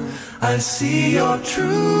through. I see your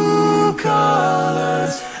true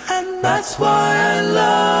colors, and that's why I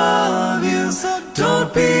love you. So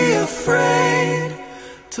don't be afraid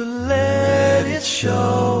to let it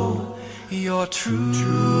show. Your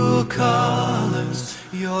true colors,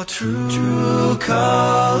 your true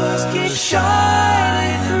colors keep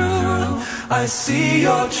shining through. I see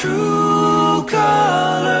your true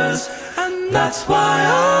colors, and that's why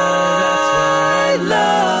I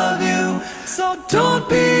love you. So don't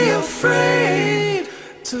be afraid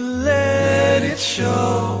to let it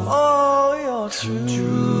show. Oh, your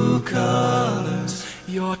true colors,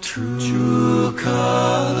 your true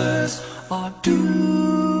colors are beautiful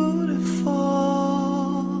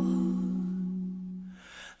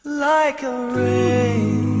like a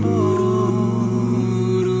rainbow.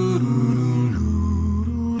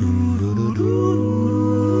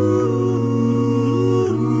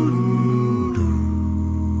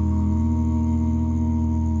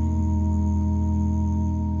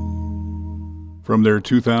 From their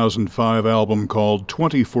 2005 album called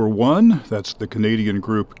 20 for 1, that's the Canadian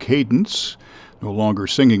group Cadence. No longer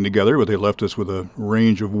singing together, but they left us with a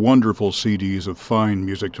range of wonderful CDs of fine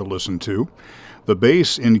music to listen to. The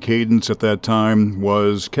bass in Cadence at that time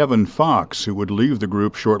was Kevin Fox, who would leave the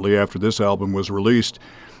group shortly after this album was released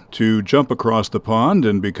to jump across the pond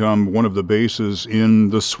and become one of the basses in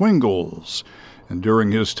the Swingles. And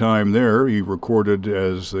during his time there, he recorded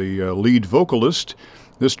as the lead vocalist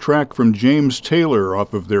this track from James Taylor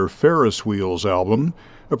off of their Ferris Wheels album,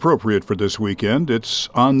 appropriate for this weekend. It's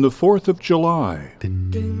On the 4th of July.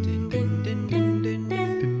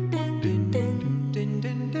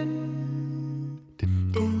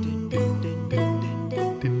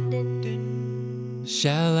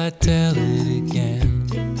 Shall I tell it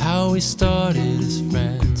again? How we started as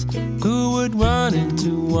friends, who would run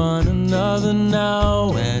into one another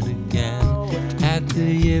now and again at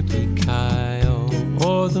the Yippee-Ki-Yo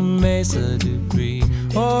or the Mesa Debris,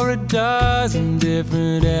 or a dozen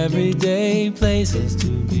different everyday places to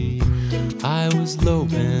be. I was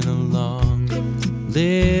loping along,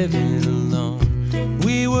 living alone.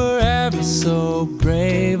 We were ever so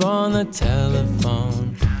brave on the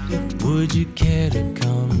telephone. Would you care to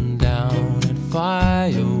come down at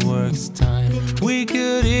fireworks time? We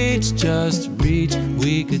could each just reach,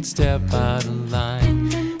 we could step out of line.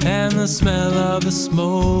 And the smell of the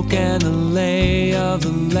smoke and the lay of the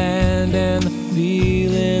land and the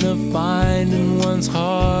feeling of finding one's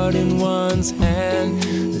heart in one's hand.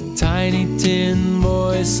 The tiny tin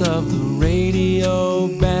voice of the radio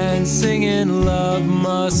band singing love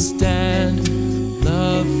must stand,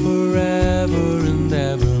 love forever and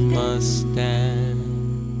ever must stand.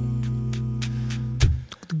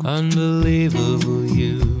 Unbelievable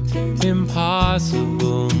you,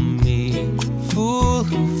 impossible me, fool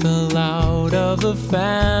who fell out of the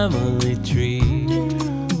family tree,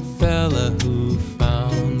 fella who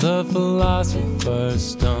found the philosophy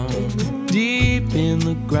philosopher's stone, deep in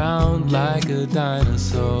the ground like a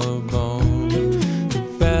dinosaur bone.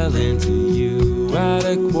 Fell into you at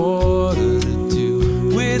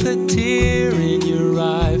 1:45, with a tear in your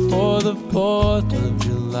eye for the 4th of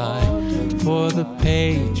July, for the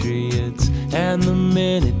patriots and the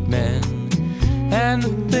Minutemen, and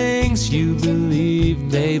the things you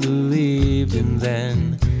believed they believed in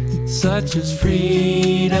then, such as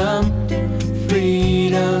freedom,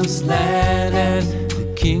 freedom's land, and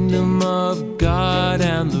the kingdom of God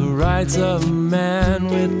and the rights of man,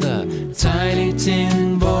 with the tiny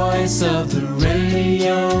tin voice of the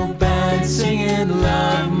radio band singing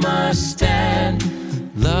love must stand,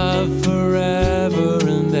 love forever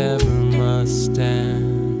and ever must stand.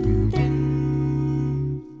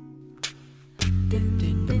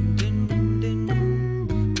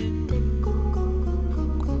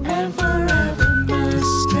 And forever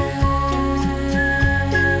must stand.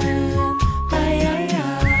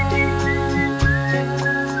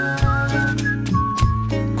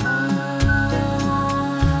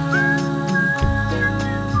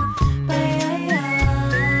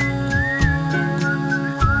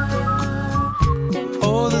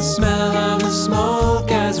 Oh, the smell of the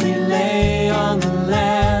smoke as we lay on the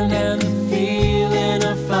land, and the feeling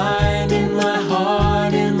of finding my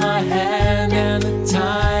heart in my hand, and the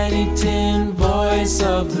tiny tin voice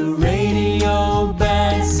of the radio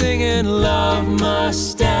band singing love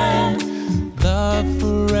must stand, love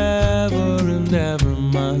forever and ever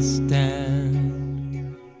must stand.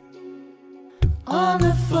 On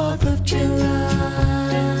the 4th of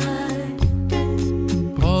July,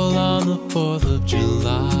 all on the 4th of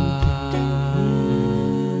July.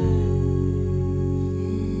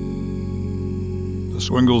 The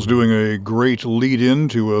Swingles doing a great lead-in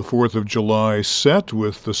to a 4th of July set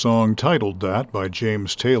with the song titled that by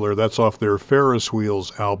James Taylor. That's off their Ferris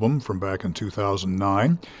Wheels album from back in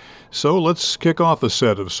 2009. So let's kick off a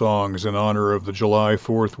set of songs in honor of the July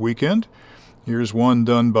 4th weekend. Here's one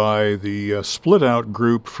done by the split-out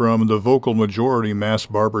group from the Vocal Majority Mass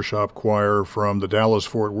Barbershop Choir from the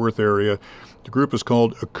Dallas-Fort Worth area. The group is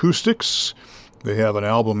called Acoustics. They have an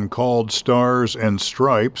album called Stars and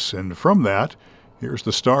Stripes, and from that, here's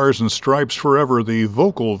the Stars and Stripes Forever, the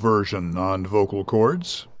vocal version on Vocal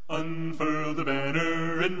Chords. Unfurl the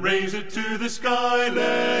banner and raise it to the sky.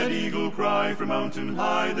 Let eagle cry from mountain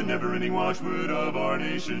high, the never-ending watchword of our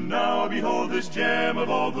nation. Now behold this gem of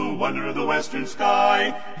all, the wonder of the western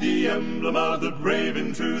sky, the emblem of the brave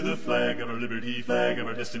and true, the flag of our liberty, flag of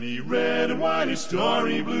our destiny. Red and white, a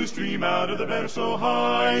starry blue stream out of the banner so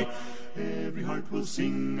high. Every heart will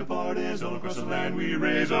sing a part as all across the land we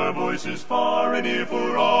raise our voices far and near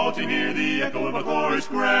for all to hear the echo of a chorus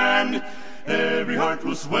grand. Every heart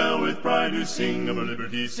will swell with pride to sing of our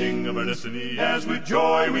liberty, sing of our destiny, as with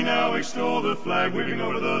joy we now extol the flag waving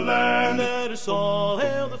over the land. Let us all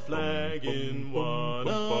hail the flag in one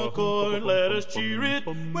accord. Let us cheer it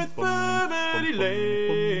with fervent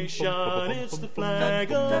elation. It's the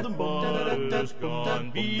flag of the martyrs gone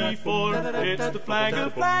before. It's the flag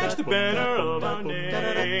of flags, the banner of our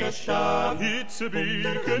nation. It's a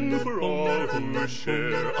beacon for all who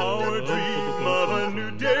share our dream of a new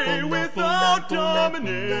day without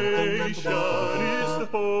domination. It's the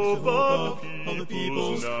hope of the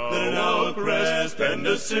peoples that are now oppressed, and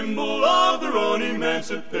a symbol of their own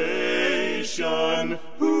emancipation.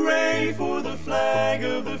 Hooray for the flag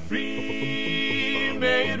of the free,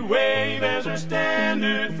 may it wave as our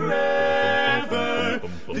standard forever,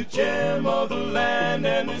 the gem of the land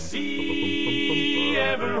and the sea,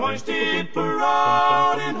 ever hoisted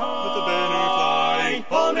proud and high. Let the banner fly.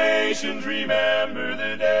 All nations remember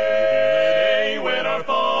the day when our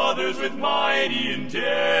fathers with mighty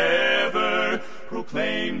endeavor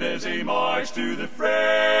proclaimed as they marched to the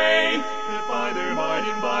fray, that by their might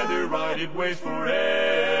and by their right it waves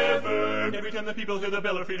forever. Every time the people hear the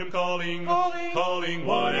bell of freedom calling, calling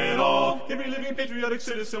one and all, every living patriotic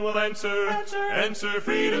citizen will answer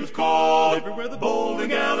freedom's call. Everywhere the bold and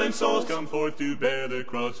gallant souls come forth to bear the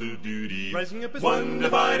cross of duty, rising up as one to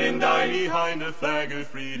fight and die behind the flag of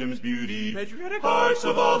freedom's beauty. Patriotic hearts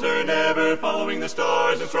of altar never, following the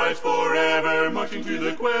stars and stripes forever, marching to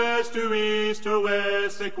the quest to east or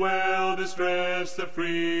west, they quell distress, the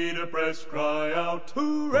freed oppressed cry out,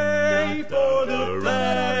 hooray for the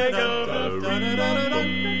flag of the free,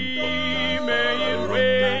 may it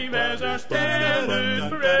wave as our standard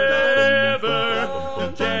forever, the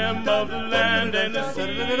gem of the land and the sea,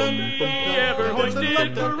 ever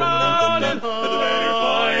hoisted proud and high. Let the banner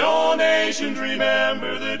fly, all nations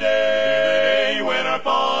remember the day when our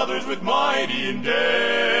fathers with mighty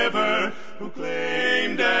endeavor who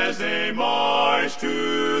claimed as they marched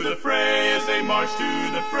to the fray,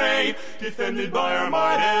 defended by our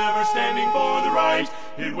might, ever standing for the right,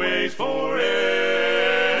 it waits forever.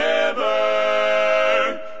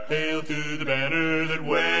 Hail to the banner that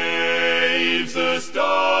waves the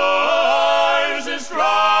stars and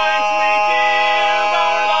stripes, we give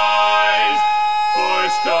our lives for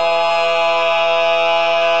stars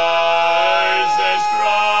and stripes.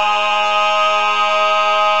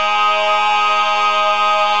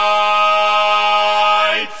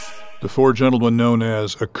 The four gentlemen known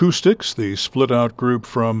as Acoustics, the split-out group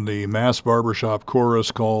from the mass barbershop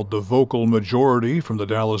chorus called the Vocal Majority from the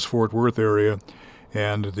Dallas-Fort Worth area,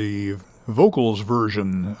 and the vocals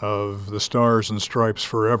version of the Stars and Stripes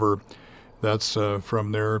Forever. That's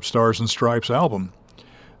from their Stars and Stripes album.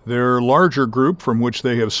 Their larger group, from which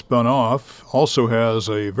they have spun off, also has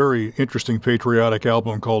a very interesting patriotic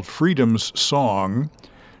album called Freedom's Song.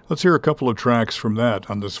 Let's hear a couple of tracks from that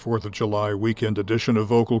on this 4th of July weekend edition of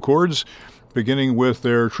Vocal Chords, beginning with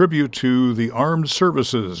their tribute to the armed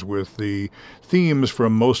services with the themes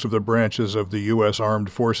from most of the branches of the U.S. Armed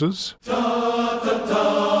Forces.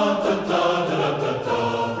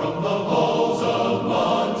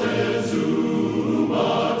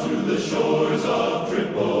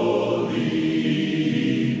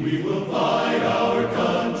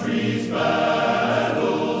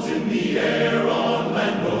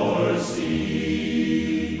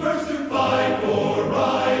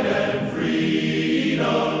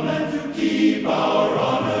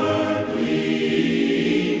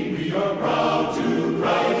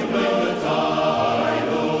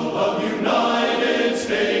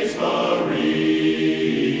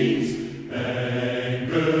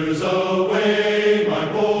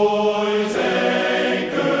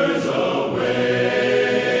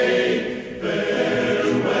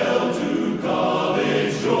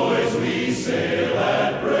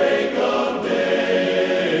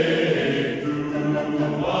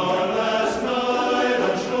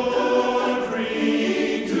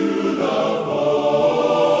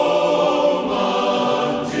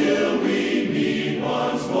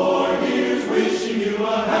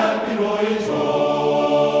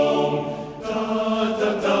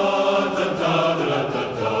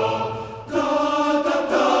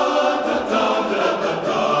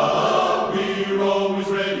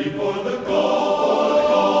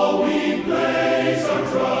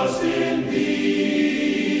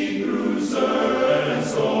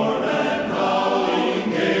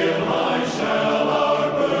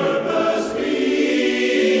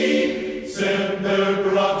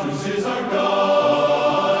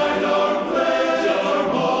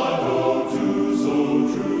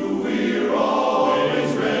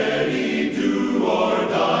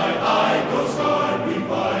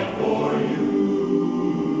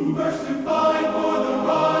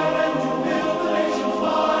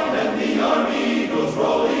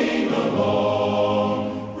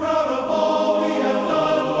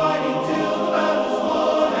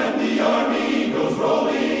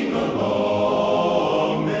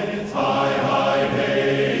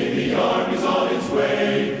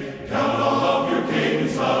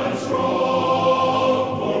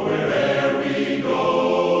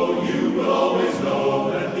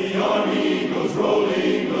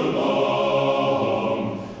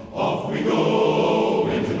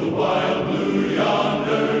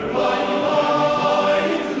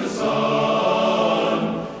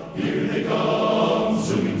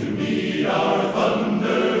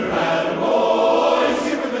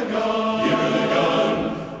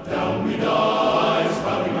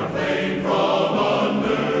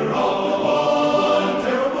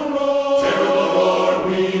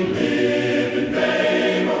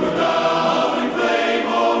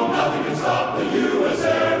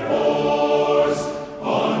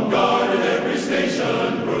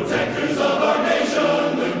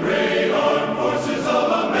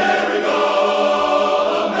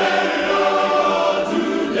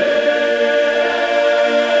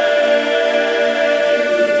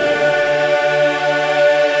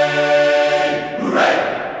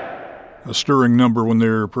 A stirring number when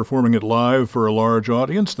they're performing it live for a large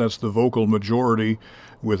audience. That's the Vocal Majority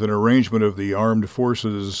with an arrangement of the Armed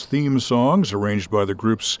Forces theme songs arranged by the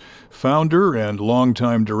group's founder and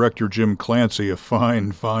longtime director Jim Clancy, a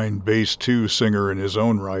fine bass 2 singer in his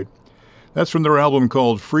own right. That's from their album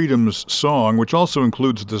called Freedom's Song, which also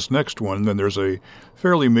includes this next one. Then there's a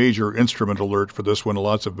fairly major instrument alert for this one,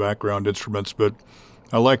 lots of background instruments, but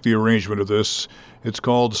I like the arrangement of this. It's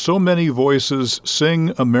called So Many Voices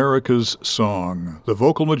Sing America's Song. The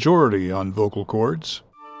Vocal Majority on Vocal Chords.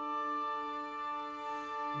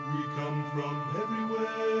 We come from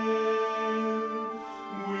everywhere,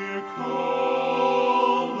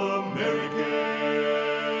 call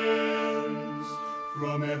Americans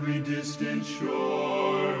from every distant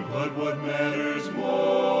shore, but what matters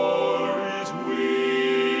more is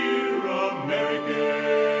we're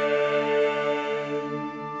Americans,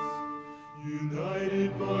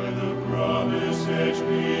 united by the promise etched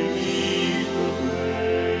beneath the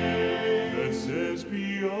flame that says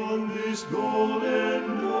beyond this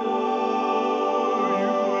golden door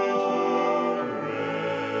you enter,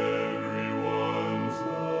 everyone's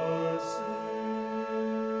the same.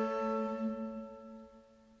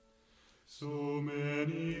 So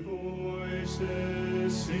many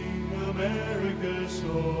voices sing America's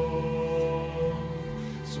song,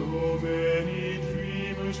 so many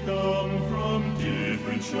dreamers come from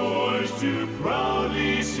different shores to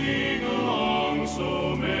proudly sing along,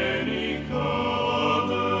 so many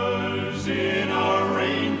colors in our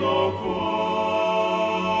rainbow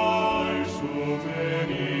choir, so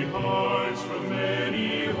many hearts from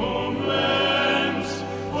many homelands,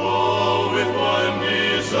 all with one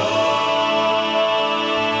desire.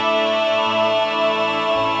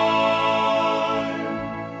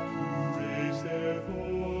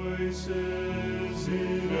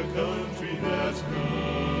 Country that's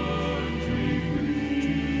country free,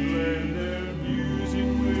 to blend their music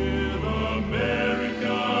with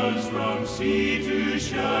America's from sea to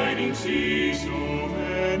shining sea. So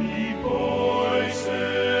many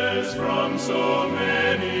voices from so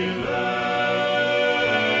many lands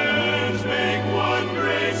make one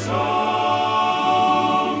great song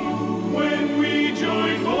when we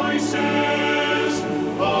join voices,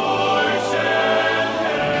 hearts and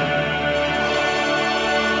hands.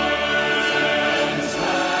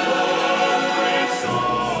 One great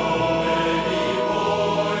song. Many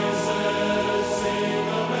voices sing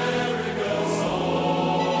America's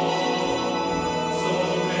song. So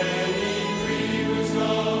many dreamers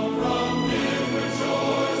come from different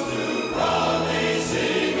shores to proudly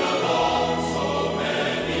sing along. So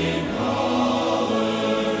many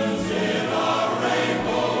colors in our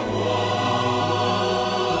rainbow choir.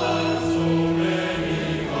 So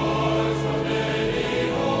many hearts from many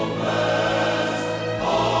homelands,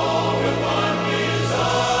 all with one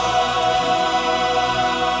desire.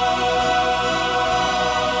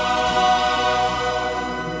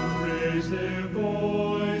 Raise their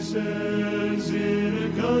voices in a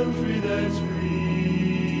country that's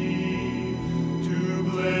free, to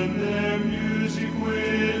blend their music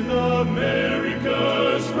with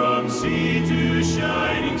America's from sea to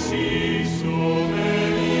shining sea. So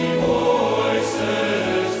many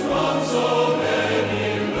voices from so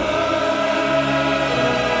many lands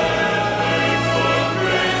make one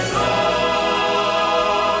great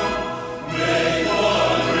song. Make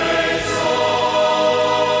one great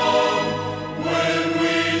song when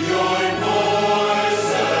we join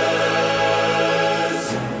voices,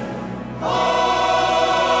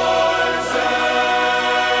 hearts and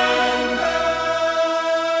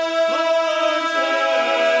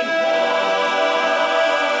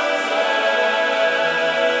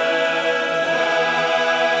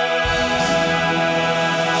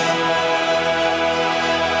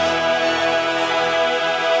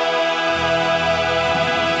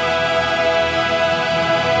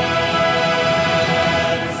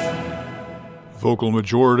Vocal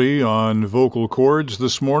majority on vocal chords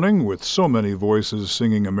this morning, with so many voices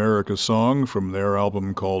singing America's song from their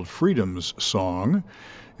album called Freedom's Song.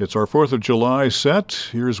 It's our 4th of July set.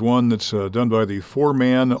 Here's one that's done by the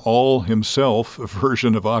four-man all-himself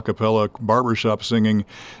version of a cappella barbershop singing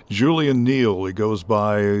Julian Neal. He goes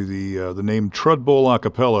by the name Trudbull a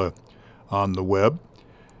cappella on the web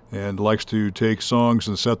and likes to take songs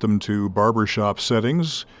and set them to barbershop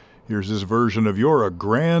settings. Here's his version of You're a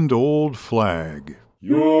Grand Old Flag.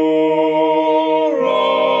 You're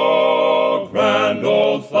a grand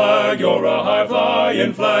old flag, you're a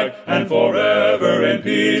high-flying flag, and forever in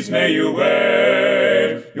peace may you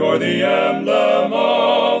wave. You're the emblem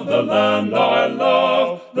of the land I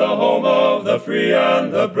love, the home of the free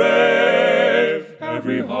and the brave.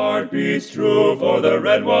 Every heart beats true for the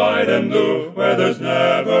red, white, and blue, where there's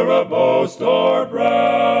never a boast or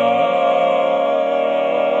brag.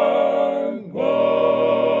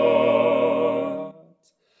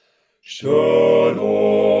 Should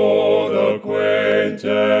old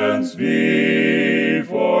acquaintance be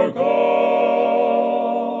forgot,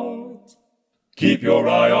 keep your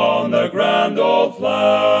eye on the grand old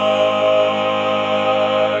flag.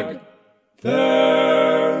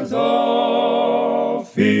 There's a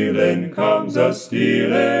feeling comes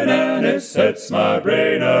a-stealing, and it sets my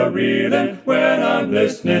brain a-reeling when I'm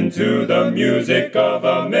listening to the music of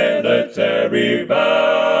a military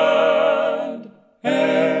band.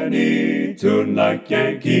 Any tune like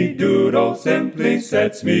Yankee Doodle simply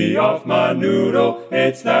sets me off my noodle.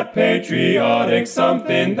 It's that patriotic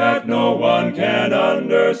something that no one can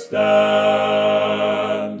understand.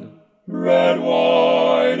 Red,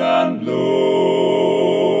 white, and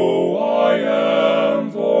blue, I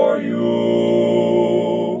am for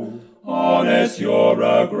you. Honest, you're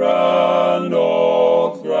a grand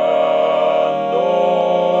old flag.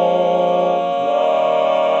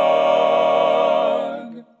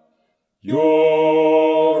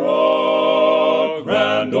 You're a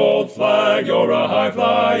grand old flag, you're a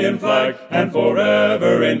high-flying flag, and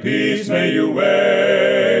forever in peace may you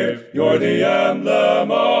wave. You're the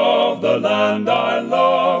emblem of the land I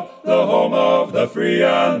love, the home of the free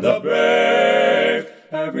and the brave.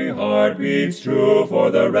 Every heart beats true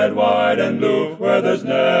for the red, white, and blue, where there's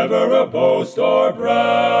never a boast or brag.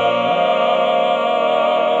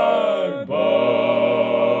 But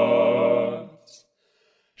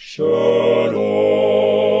should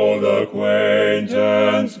old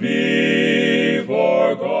acquaintance be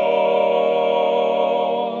forgot,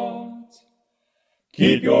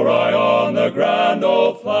 keep your eye on the grand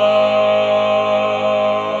old flag.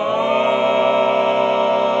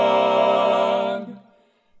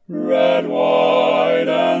 Red, white,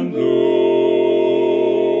 and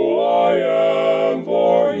blue, I am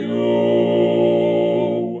for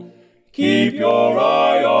you. Keep your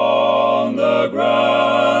eye on the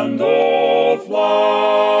grand old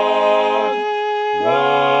flag.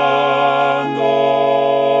 Grand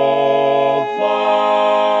old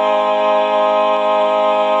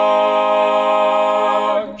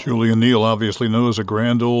flag. Julian Neal obviously knows a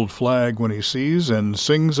grand old flag when he sees and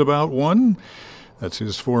sings about one. That's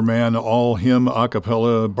his four-man, all-hymn a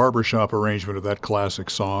cappella barbershop arrangement of that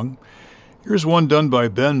classic song. Here's one done by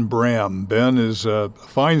Ben Bram. Ben is a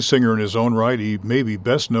fine singer in his own right. He may be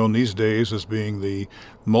best known these days as being the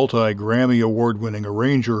multi-Grammy award-winning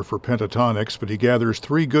arranger for Pentatonix, but he gathers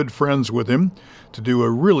three good friends with him to do a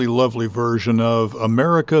really lovely version of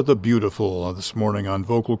America the Beautiful this morning on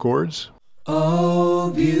Vocal Chords. Oh,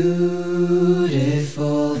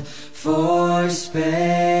 beautiful for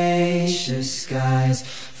spacious skies,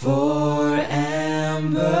 for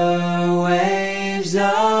amber waves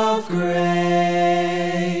of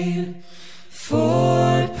grain,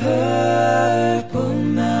 for purple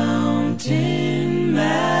mountain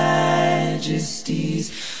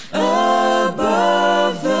majesties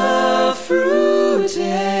above the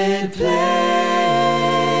fruited plain.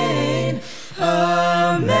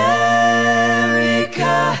 America,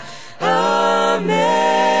 America,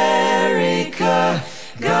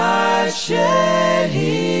 God shed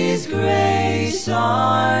his grace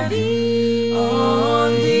on thee,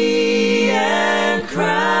 and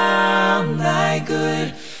crown thy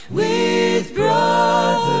good with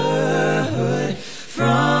brotherhood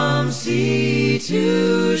from sea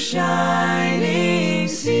to shining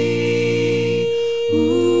sea.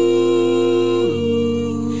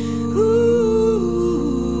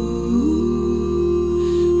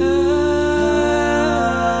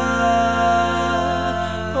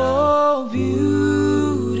 Oh,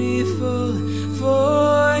 beautiful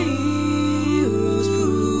for heroes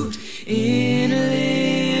proved in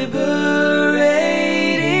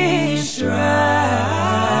liberating strife,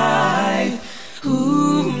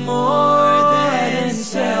 who more than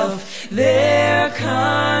self their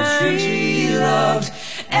country loved,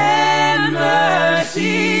 and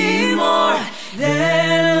mercy more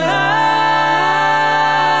than life.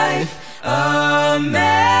 America,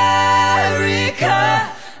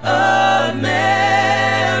 America,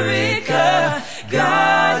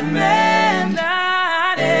 God mend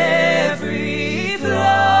every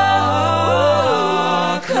flaw,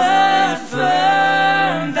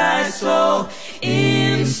 confirm thy soul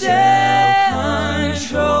in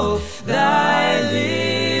self-control, thy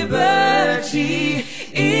liberty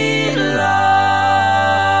in law.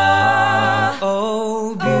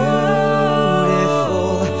 Oh,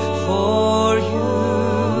 beautiful for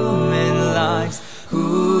human lives,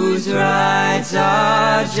 whose rights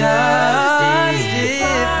are justified,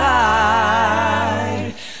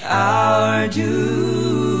 our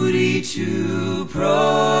duty to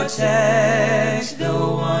protect the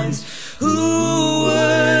ones who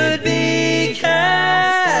would be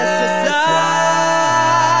cast aside.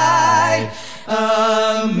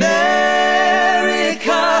 America,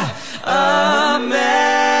 America,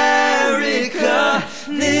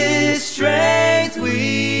 this strength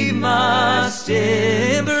we must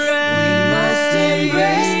embrace.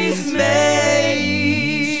 May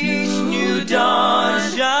each new dawn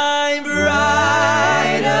shine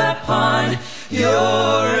bright upon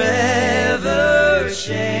your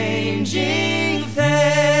ever-changing face.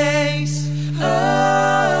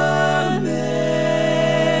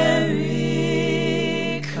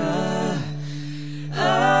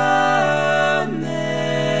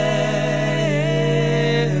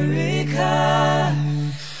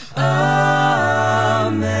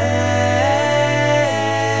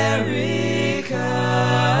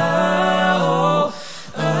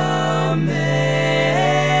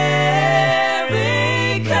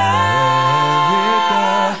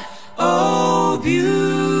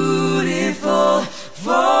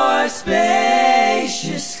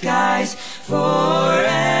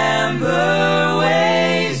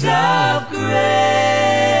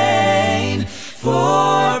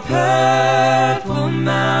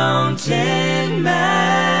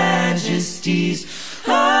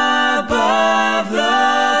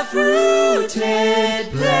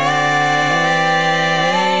 trumpet play.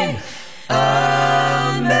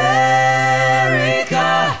 America,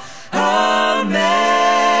 America,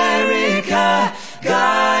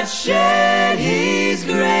 God shed his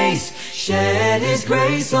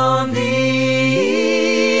grace on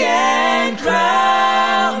thee, and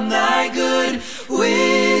crown thy good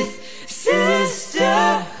with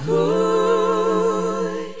sisterhood.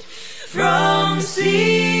 From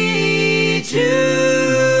sea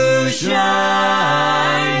to shining,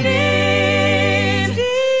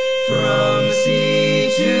 from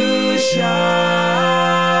sea to shining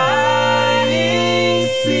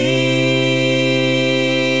sea.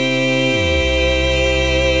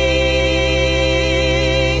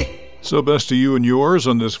 So best to you and yours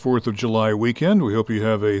on this 4th of July weekend. We hope you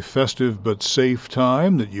have a festive but safe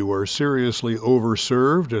time, that you are seriously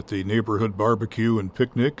overserved at the neighborhood barbecue and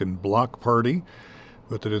picnic and block party,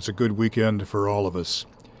 but that it's a good weekend for all of us.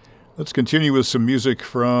 Let's continue with some music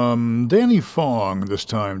from Danny Fong this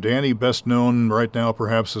time. Danny, best known right now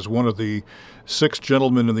perhaps as one of the 6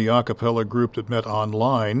 gentlemen in the a cappella group that met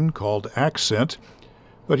online called Accent,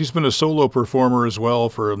 but he's been a solo performer as well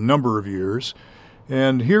for a number of years.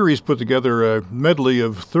 And here he's put together a medley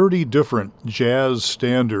of 30 different jazz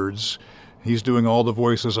standards. He's doing all the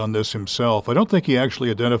voices on this himself. I don't think he actually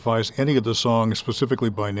identifies any of the songs specifically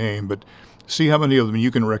by name, but see how many of them you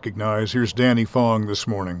can recognize. Here's Danny Fong this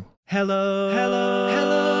morning. Hello, hello,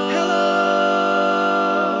 hello, hello.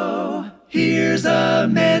 Here's a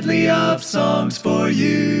medley of songs for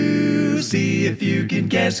you. See if you can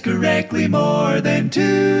guess correctly more than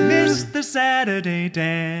 2. Missed the Saturday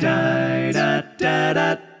dance.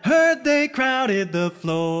 Da-da-da-da. Heard they crowded the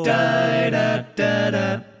floor.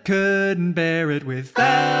 Da-da-da-da. Couldn't bear it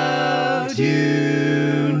without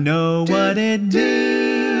you. Know what it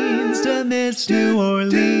means to miss New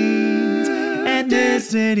Orleans, and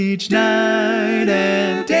miss it each night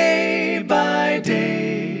and day by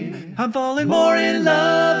day. I'm falling more in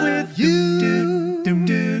love with you.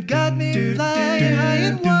 Got me flying high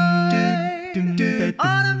and wide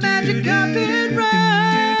on a magic carpet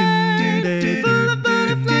ride, full of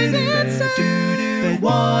butterflies inside.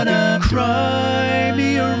 Wanna cry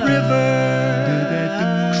me a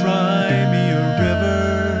river, cry me a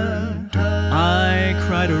river. I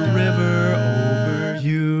cried a river over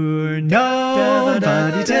you.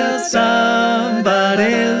 Nobody till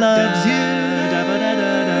somebody loves you.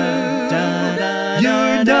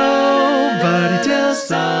 You're nobody till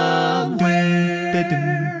somewhere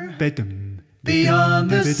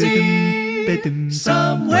beyond the sea,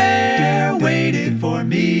 somewhere waiting for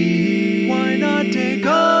me. Why not take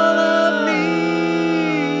all of me?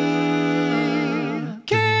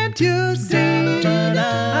 Can't you see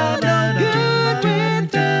I'm no good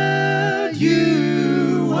without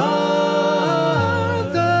you? Are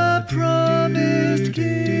the promised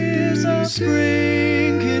gifts of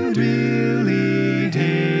spring can really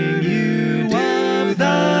hang you up.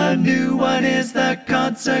 The new one is the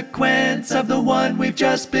consequence of the one we've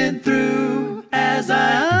just been through. As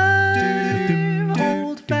I'm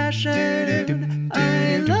old-fashioned,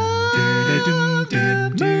 I love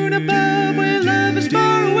the moon above where love is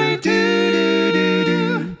far away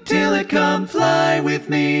too. Till it come fly with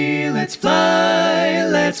me, let's fly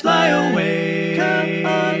away. Come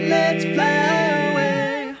on, let's fly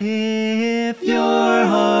away. If your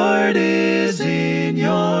heart is in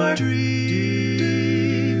your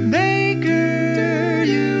dream maker,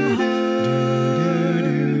 you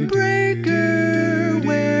heartbreaker,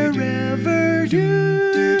 wherever you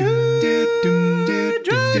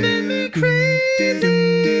driving me crazy.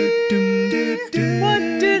 What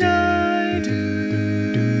did I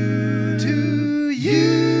do to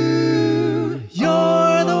you?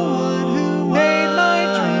 You're the one who made my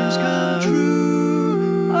dreams come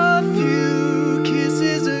true. A few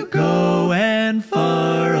kisses ago and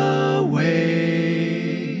far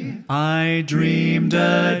away, I dreamed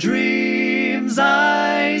a dreams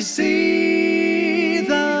I see.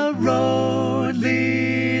 The road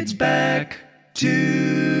leads back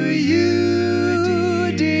to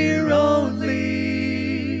you, dear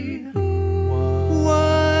only.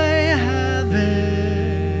 Why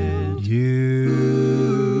haven't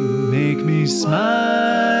you make me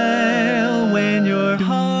smile when your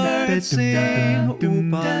heart sing ooh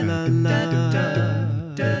ba la la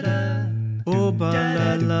ooh ba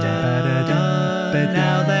la la. But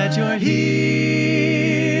now that you're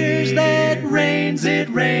here, that rains, it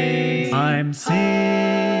rains. I'm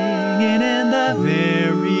singing, and the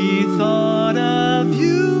very thought of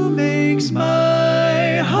you makes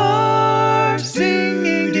my heart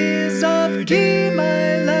singing is of key,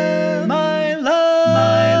 my love, my love,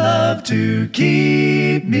 my love to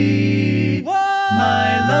keep me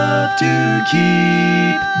love to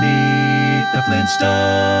keep. Meet the Flintstones.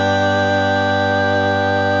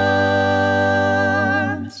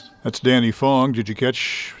 That's Danny Fong. Did you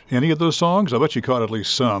catch any of those songs? I bet you caught at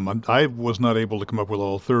least some. I was not able to come up with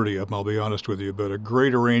all 30 of them, I'll be honest with you, but a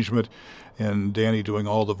great arrangement, and Danny doing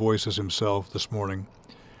all the voices himself this morning.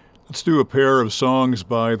 Let's do a pair of songs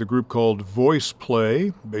by the group called Voice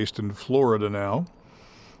Play, based in Florida now.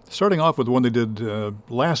 Starting off with one they did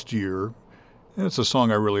last year, and it's a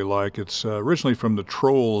song I really like. It's originally from the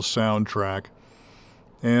Trolls soundtrack,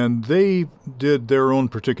 and they did their own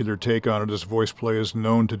particular take on it, as Voice Play is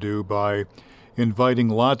known to do, by inviting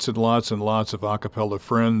lots and lots and lots of a cappella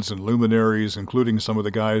friends and luminaries, including some of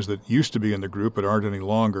the guys that used to be in the group but aren't any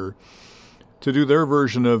longer, to do their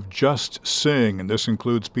version of Just Sing. And this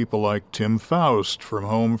includes people like Tim Faust from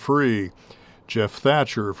Home Free, Jeff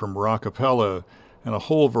Thatcher from Rockapella, and a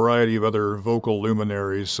whole variety of other vocal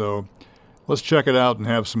luminaries. So let's check it out and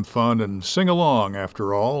have some fun and sing along.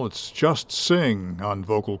 After all, it's Just Sing on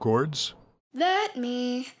Vocal Chords. Let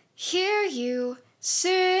me hear you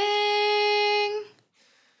sing.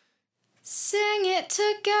 Sing it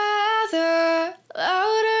together,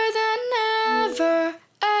 louder than ever,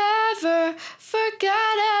 ever.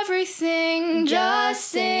 Forget everything, just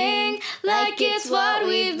sing like it's what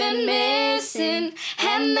we've been missing.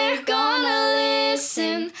 And they're gonna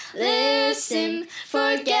listen, listen.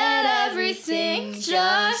 Forget everything,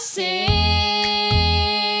 just sing.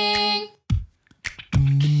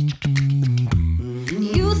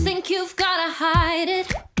 You think you've gotta hide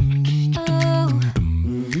it, oh,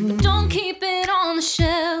 but don't keep it on the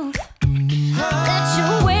shelf. Let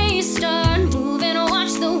your ways start moving,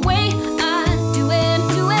 watch the way I do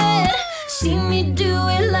it. See me do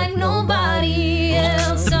it like nobody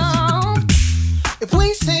else. Oh. If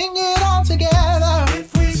we sing it all together,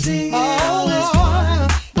 if we sing it all,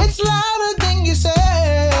 it's louder than you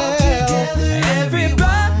say.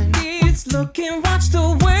 Everybody's looking, watch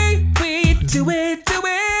the way we do it.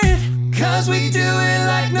 'Cause we do it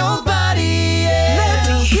like nobody else. Let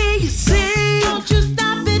me hear you sing. Don't you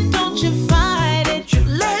stop it, don't you fight it.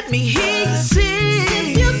 Let me hear you sing.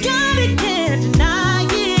 If you got it, can't deny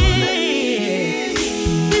it.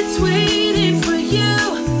 It's waiting for you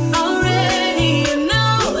already. You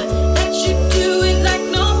know that you do it like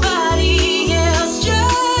nobody else.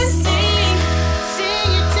 Just sing,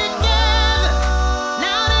 sing it together,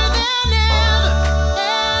 louder than ever,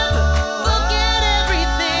 forget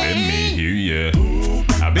everything. Let me hear ya.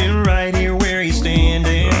 I've been right here where he's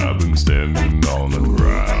standing. I've been standing on the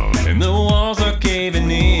ground, and the walls are caving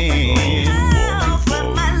in.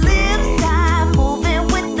 But my lips are moving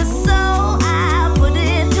with the soul. I put it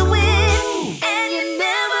into it, and you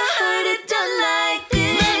never heard it done like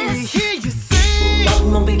this. Let me hear you sing. Huwag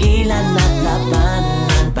mong pigilan at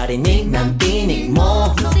labanan, parinig ng tinig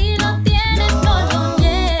mo. Si no tienes, no lo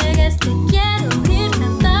niegues, te quiero oír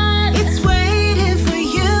cantar. It's waiting for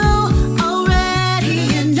you already.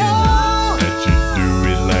 You know. That you do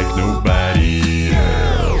it like nobody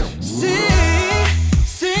else. Sing,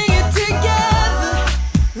 sing it together,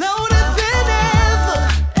 louder than ever,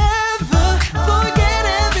 ever. Forget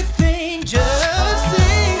everything, just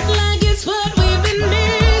sing like it's what we've been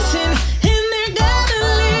missing. And they're gonna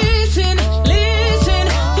listen, listen.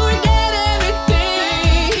 Forget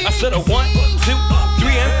everything. I said a 1, 2,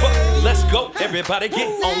 3, and 4. Let's go, everybody get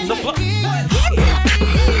on the floor.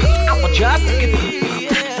 I'm just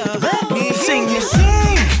Let me sing you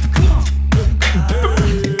sing.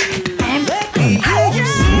 Let me hear you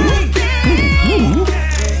sing.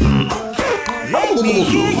 Let me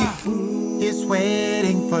hear you. It's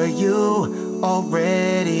waiting for you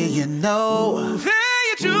already, you know. Hey,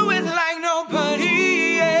 you do it like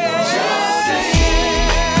nobody else. Just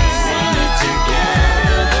sing it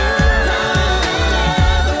together,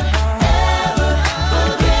 ever,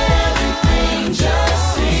 forget everything. Just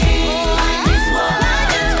sing like it's what I've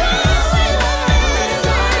been missing.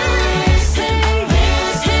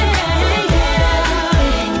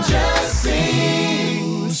 Just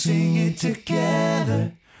sing, sing it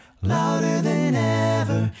together, louder than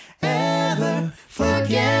ever, ever.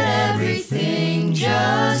 Forget everything,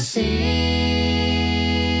 just sing.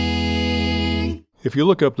 If you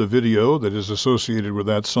look up the video that is associated with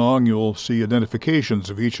that song, you'll see identifications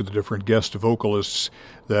of each of the different guest vocalists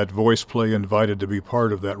that Voice Play invited to be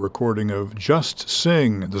part of that recording of Just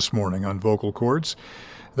Sing this morning on Vocal Chords.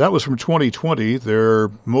 That was from 2020.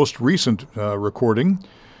 Their most recent recording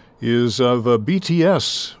is of a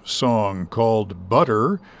BTS song called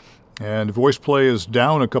Butter, and Voice Play is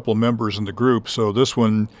down a couple of members in the group, so this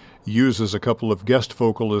one uses a couple of guest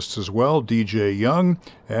vocalists as well, DJ Young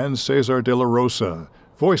and Cesar de la Rosa.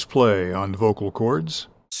 Voice Play on Vocal Chords.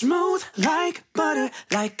 Smooth like butter,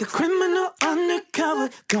 like a criminal undercover.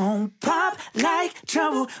 Gon' pop like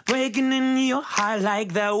trouble, breaking into your heart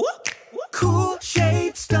like that. Whoop. Cool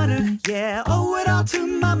shade stunner, yeah, owe it all to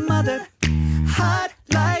my mother. Hot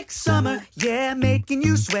like summer, yeah, making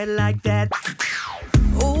you sweat like that.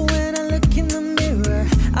 Oh, when I look in the mirror,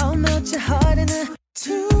 I'll melt your heart in a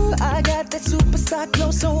two. I got that superstar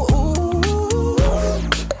glow, so ooh.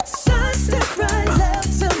 Side step right,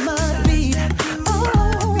 left to my beat.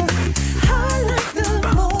 Oh, high like the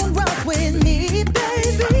moon, rock with me,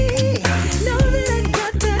 baby. Know that I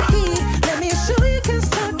got that heat. Let me show you 'cause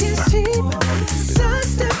talk is cheap. Side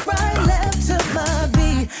step right, left to my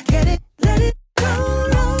beat. Get it, let it go.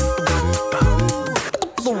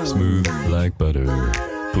 Smooth like butter,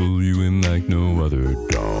 pull you in like no other.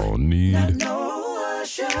 Don't need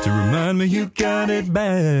to remind me you got it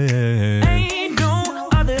bad. Ain't no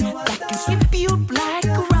other that can sweep you like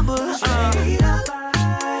a rubber.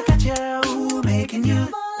 Got you, making you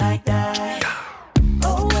like that.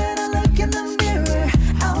 Oh, when I look in the mirror,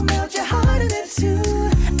 I'll melt your heart in it too.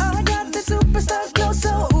 I got the superstar glow,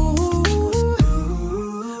 so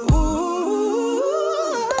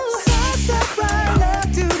side step right,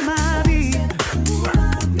 left to my beat.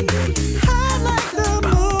 High like the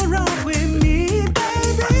moon, rock with me,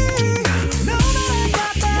 baby. Know that I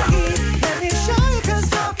got that heat. Let me show you 'cause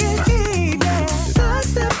talk is cheap, yeah. Side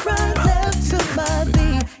step right, left to my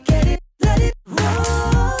beat. Get it, let it roll.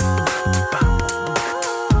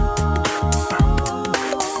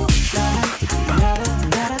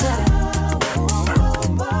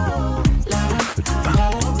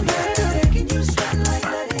 Making you sweat like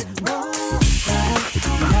let it roll.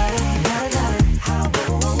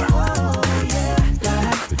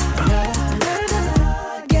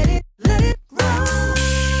 Get it, let it roll.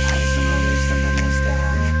 Something in the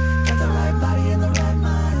sky. Got the right body and the right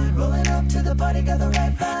mind. Rolling up to the party, got the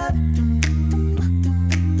right vibe.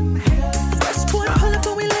 First point, pull up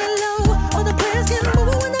when we lay low. All the players get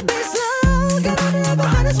moving when the bass low. Get on it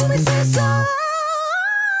behind us when we say so.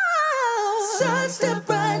 Side step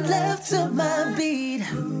right, left to my beat.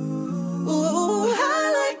 Ooh,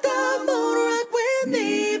 high like the moon, rock with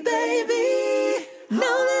me, baby.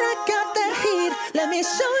 Know that I got that heat. Let me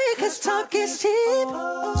show you 'cause talk is cheap.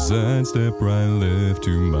 Side step right, left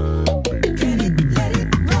to my beat. Let it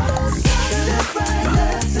roll. Side step right,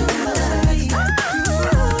 left to my beat.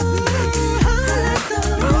 High like the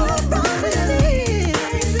moon, rock with me,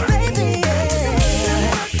 baby.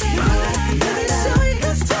 Let me show you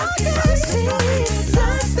 'cause talk is cheap.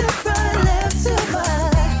 Side step right, left to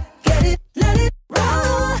my. Get it, let it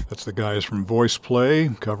roll. That's the guys from Voice Play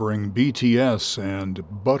covering BTS and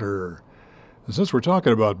Butter. And since we're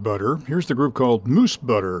talking about butter, here's the group called Moose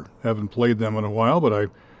Butter. Haven't played them in a while, but I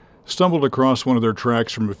stumbled across one of their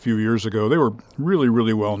tracks from a few years ago. They were really,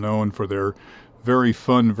 really well known for their very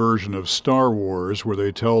fun version of Star Wars, where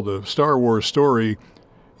they tell the Star Wars story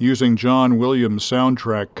using John Williams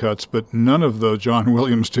soundtrack cuts, but none of the John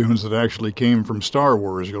Williams tunes that actually came from Star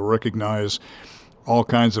Wars. You'll recognize all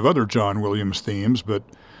kinds of other John Williams themes, but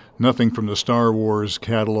nothing from the Star Wars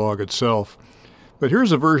catalog itself. But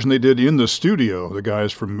here's a version they did in the studio, the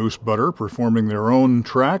guys from Moose Butter performing their own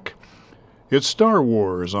track. It's Star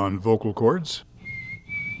Wars on vocal cords.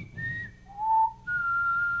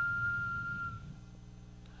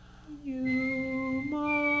 You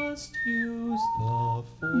must use the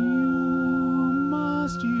force. You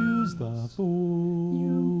must use the force.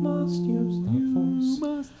 You must use the force.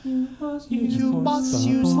 You must use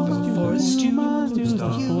the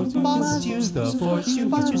force. You must use the force. You must use the force. You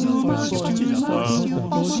must use the force. You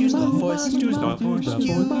must use the force. You must use the force. You must use the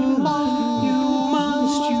force. You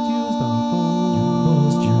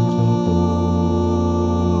must use the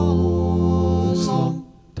force. Long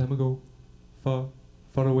time ago, far,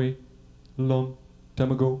 far away. Long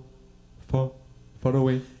time ago, far, far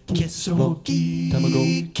away. Kiss a wookie, time ago,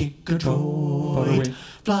 kick a droid, far away.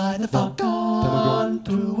 fly the falcon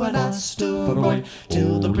through an asteroid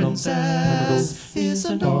till the princess is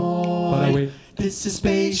far annoyed. away. This is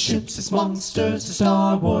spaceships, it's monsters, it's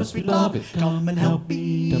Star Wars, we love it. Come and help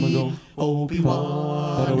me, Time ago,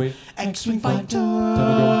 Obi-Wan. far away. X-Wing fighter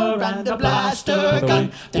ago, and a blaster far gun.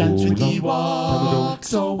 away. Dance with Time ago,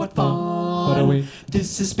 Ewoks, oh what far fun. away.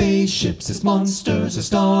 This is spaceships, it's monsters, it's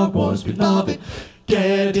Star Wars, we love it.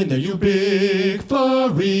 Get in there, you big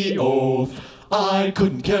furry oaf. I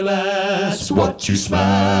couldn't care less what you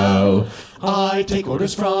smell. I take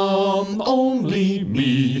orders from only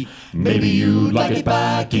me. Maybe you'd like it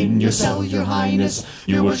back in your cell, your highness,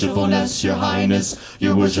 your worshipfulness, your highness,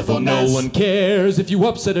 your worshipfulness. No one cares if you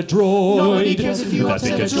upset a droid. Nobody cares if you That's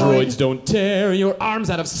upset a because droid. droids don't tear your arms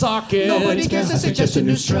out of socket. Nobody cares, I suggest a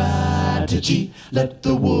new strategy. Let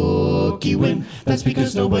the Wookiee win. That's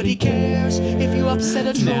because nobody cares if you upset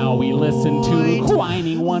a droid. Now we listen to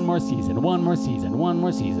whining one more season, one more season, one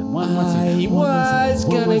more season, one more season. I was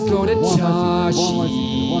gonna go to Tashi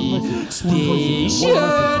Station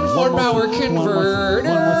for our converters.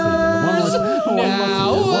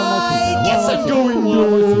 Now I guess I'm going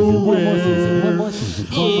nowhere.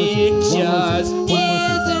 It just isn't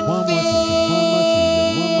fair.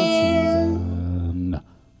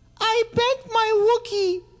 I bet my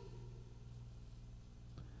Wookiee.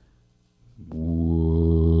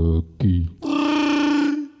 Wookiee.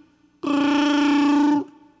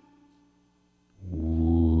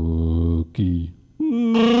 Wookiee.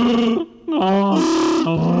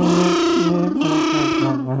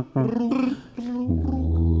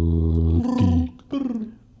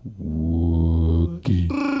 Wookiee.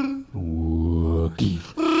 Wookiee.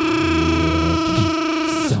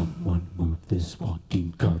 Someone move this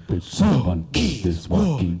walking carpet. Someone move this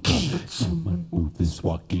walking carpet. Someone move this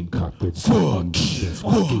walking carpet. Someone move this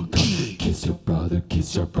walking carpet. Kiss your brother,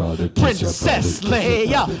 kiss your brother, kiss your brother. Princess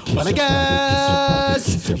Leia, well I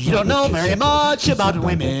guess you don't know very much about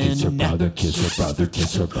women. Kiss your brother, kiss your brother,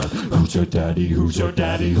 kiss your brother. Who's your daddy? Who's your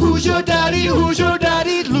daddy? Who's your daddy? Who's your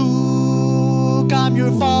daddy? Luke, I'm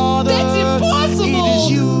your father. That's impossible. It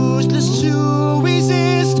is useless to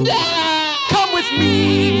resist. Come with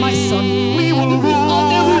me, my son. We will rule. I'll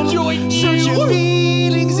never join you. Search your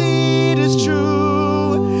feelings, it is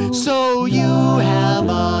true. So you have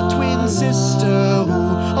a twin sister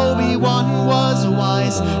who Obi-Wan was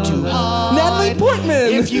wise to hide. Natalie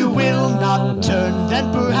Portman. If you will not turn,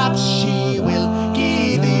 then perhaps she will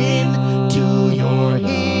give in to your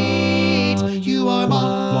hate. You are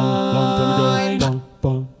mine.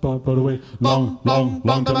 Far away, long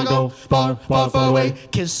time ago, far away.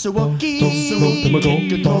 Kiss a Wookiee,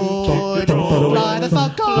 kick a toy, ride a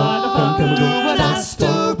falcon, do an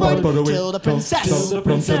asteroid, till the princess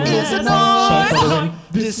is annoyed.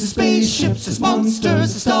 This is spaceships, it's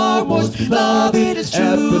monsters, it's Star Wars, love it is true.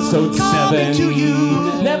 Episode Coming 7. to you.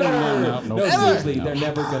 Never. No, Seriously, they're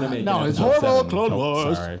never gonna make it. No, it's episode horrible. 7. Clone Oh,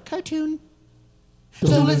 Wars sorry. cartoon.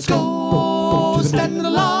 So let's go, stand in the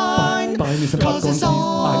line, cause it's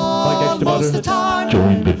almost the time.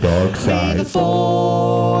 Join the dark May side. the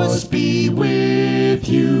force be with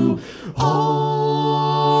you.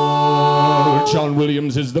 Oh, John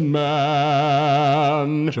Williams is the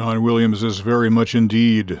man. John Williams is very much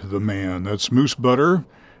indeed the man. That's Moose Butter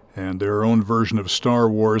and their own version of Star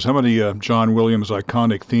Wars. How many John Williams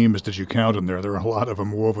iconic themes did you count in there? There are a lot of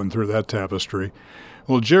them woven through that tapestry.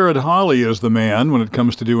 Well, Jared Hawley is the man when it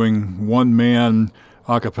comes to doing one-man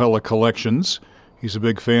a cappella collections. He's a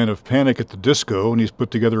big fan of Panic at the Disco, and he's put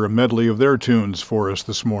together a medley of their tunes for us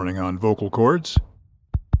this morning on Vocal Chords.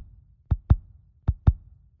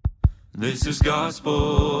 This is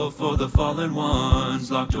gospel for the fallen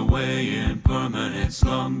ones locked away in permanent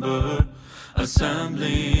slumber,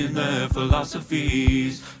 assembling their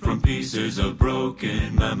philosophies from pieces of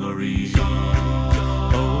broken memories.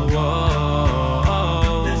 Oh, oh,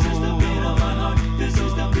 oh. This is the beat of my heart. This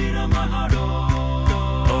is the beat of my heart.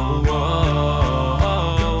 Oh, oh,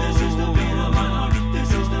 oh. This is the beat of my heart.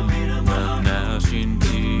 This is the beat of my heart. Gnashing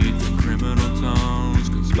teeth and criminal tongues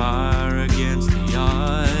conspire against the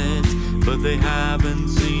odds, but they haven't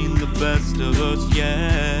seen the best of us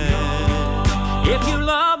yet. If you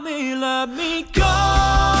love me, let me go.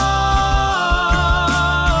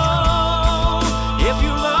 If you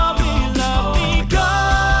love me, let me go.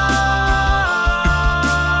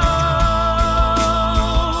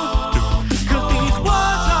 'Cause these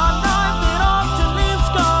words are knives that often leave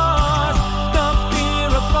scars. The fear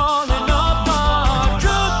of falling apart.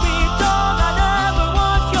 Truth be told, I never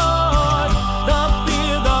was yours. The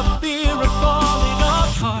fear of falling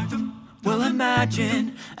apart. Well, imagine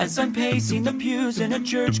as I'm pacing the pews in a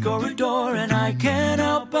church corridor, and I can't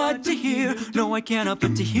help but to hear, no, I can't help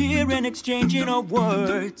but to hear an exchanging of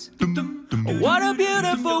words. What a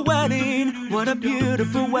beautiful wedding, what a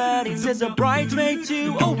beautiful wedding, says a bridesmaid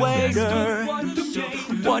to a waiter.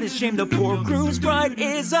 What a shame the poor groom's bride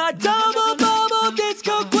is a double bubble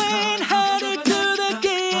disco queen, headed to the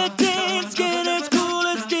guillotine, skin as cool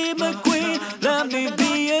as Steve McQueen. Let me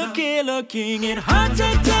be a killer king, it hurts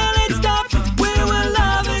until it stops. We will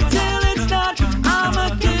love until it's not. I'm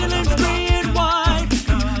a killing spree in white.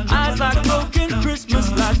 Eyes like broken Christmas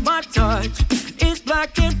lights. My touch is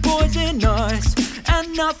black and poisonous,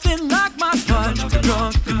 and nothing like my touch.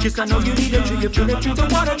 Drunk, the kiss, I know you need it till you feel it through the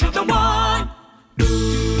water, through the wine.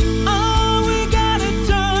 Oh, we gotta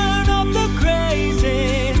turn off the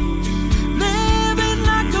crazy, living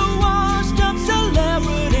like a washed-up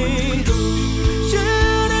celebrity,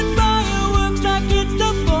 shooting fireworks like it's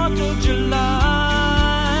the 4th of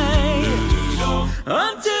July,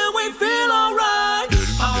 until we feel alright.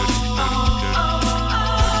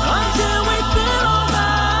 Until we feel alright.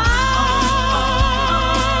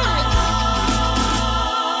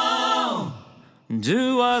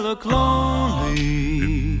 Do I look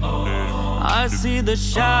lonely? I see the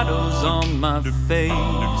shadows on my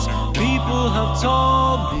face. People have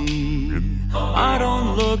told me I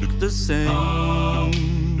don't look the same.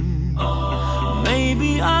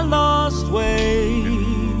 Maybe I lost weight.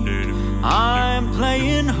 I'm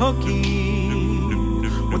playing hooky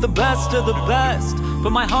with the best of the best.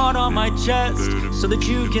 Put my heart on my chest so that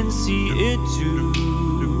you can see it too.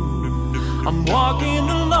 I'm walking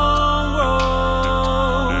the long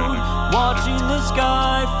road, watching the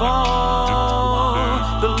sky fall.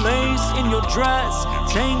 The lace in your dress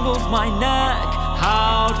tangles my neck.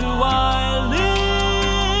 How do I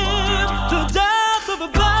live the death of a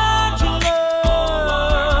bachelor?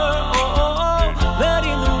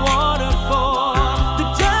 Letting the water fall. The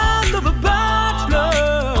death of a bachelor.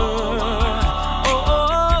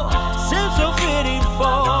 Seems so fitting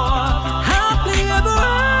for happily ever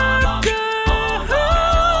after.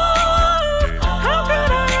 How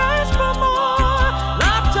could I ask for more?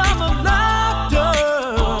 Lifetime of laughter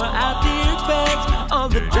at the expense of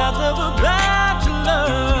the death of a bachelor.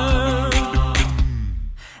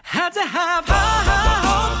 Had to have high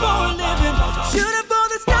hopes for a living, shooting for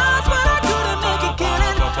the stars, but I couldn't make a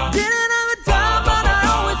killing. Didn't have a time, but I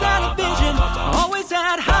always had a vision. Always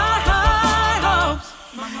had high hopes.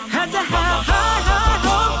 Had to have high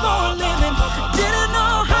hopes for a living. Didn't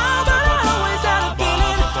know how, but I always had a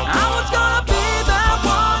feeling I was gonna be that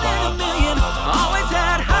one in a million. Always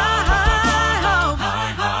had high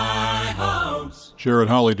hopes. Jared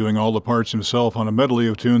Holley doing all the parts himself on a medley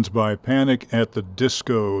of tunes by Panic at the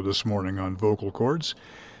Disco this morning on Vocal Chords.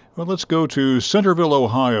 Well, let's go to Centerville,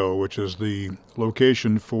 Ohio, which is the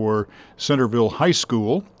location for Centerville High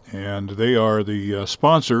School, and they are the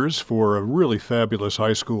sponsors for a really fabulous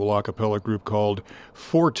high school a cappella group called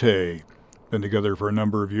Forte. Been together for a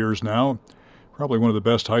number of years now. Probably one of the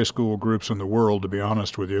best high school groups in the world, to be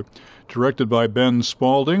honest with you. Directed by Ben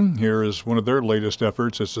Spalding, here is one of their latest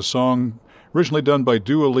efforts. It's a song originally done by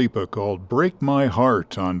Dua Lipa called Break My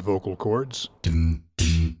Heart on Vocal Chords.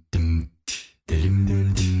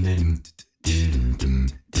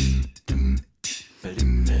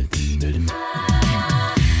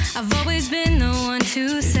 I've always been the one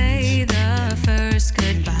to say the first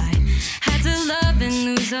goodbye. Had to love and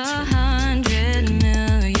lose 100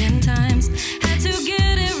 million times. Had to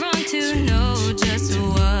get it wrong to know just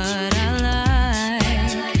what I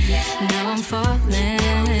like. Now I'm falling.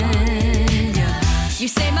 Yeah. You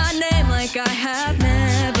say my name like I have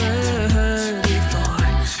never heard before.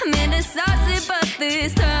 I'm indecisive, but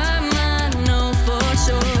this time I know for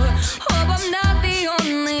sure. Hope I'm not the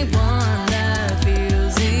only one that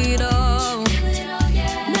feels it all.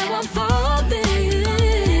 Now I'm falling.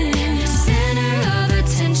 Center of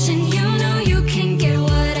attention, you know you can get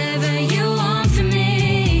whatever you want from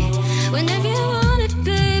me. Whenever you want it,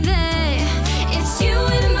 baby. It's you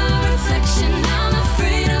and my reflection. I'm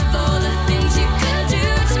afraid of all the things you could do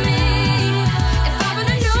to me. If I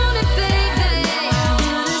would've known it, baby, I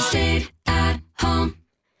would've stayed at home.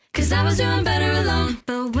 'Cause I was doing better alone.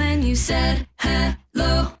 But when you said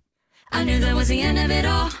hello, I knew that was the end of it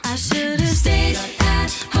all. I should've stayed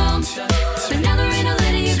at home. But now there ain't no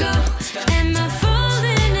letting you go. Am I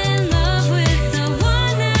falling in love with the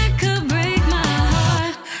one that could break my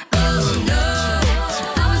heart? Oh no,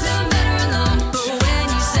 I was doing better alone. But when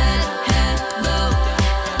you said hello,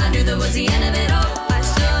 I knew that was the end of it all. I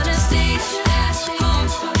should've stayed at home.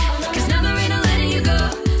 'Cause now there ain't no letting you go.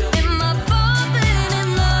 Am I falling in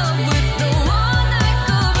love with the one that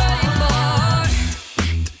could break my heart?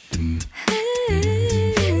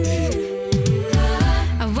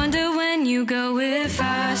 I wonder when you go if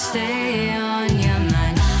I stay on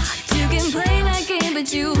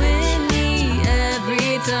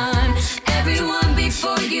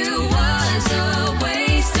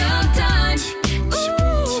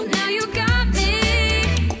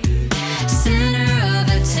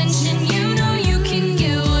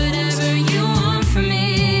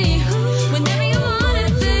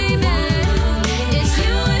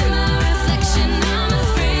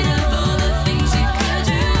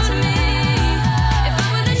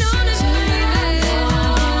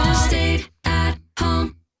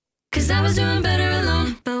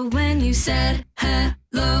said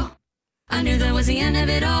hello, I knew that was the end of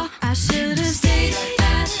it all. I should have stayed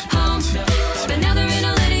at home, but now there ain't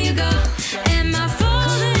no letting you go. Am I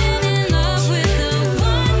falling in love with the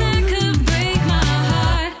one that could break my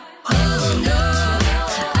heart? Oh no,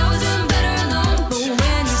 I was doing better alone, but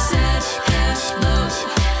when you said hello,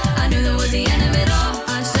 I knew that was the end of it all.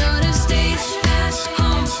 I should have stayed at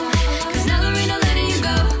home, 'cause now there ain't no letting you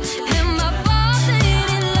go. Am I falling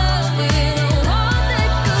in love with the one that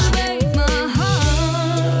could break my heart?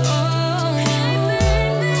 Hey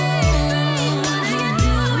baby, I can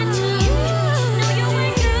do it to you. No, you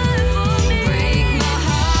ain't good for me. Break my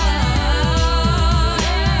heart.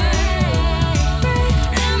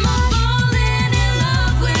 Am I falling in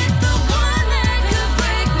love with the one that could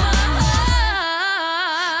break my heart?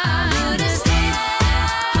 I would have stayed at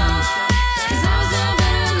home, 'cause I was doing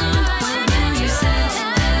better alone. When you said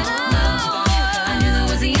hello, I knew that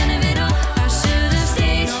was the end of it all. I should have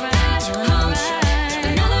stayed at home,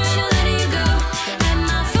 but now there ain't no letting you go. Am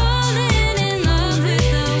I falling in love with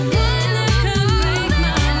the one that could break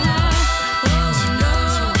my heart? Oh no,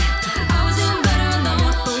 I was doing better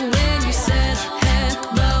alone, but when you said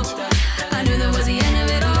hello, I knew that was the end of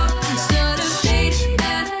it all. I should have stayed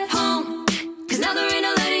at home, 'cause now there ain't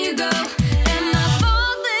no letting you go. Am I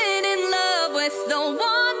falling in love with the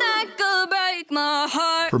one that could break my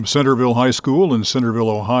heart? From Centerville High School in Centerville,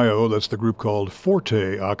 Ohio, that's the group called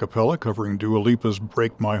Forte a cappella, covering Dua Lipa's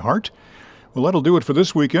Break My Heart. Well, that'll do it for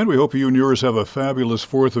this weekend. We hope you and yours have a fabulous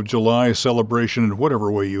 4th of July celebration in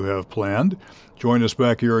whatever way you have planned. Join us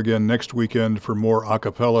back here again next weekend for more a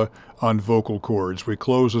cappella on Vocal Chords. We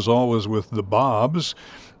close, as always, with the Bobs.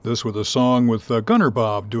 This with a song with Gunner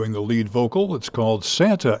Bob doing the lead vocal. It's called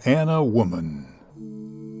Santa Ana Woman.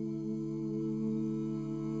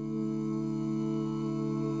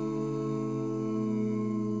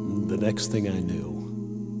 The next thing I knew,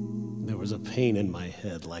 there was a pain in my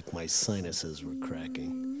head like my sinuses were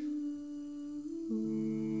cracking.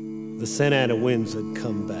 The Santa Ana winds had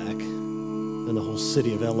come back, and the whole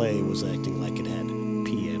city of LA was acting like it had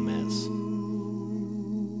PMS.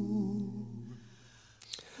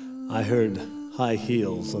 I heard high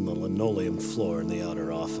heels on the linoleum floor in the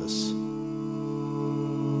outer office.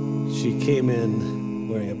 She came in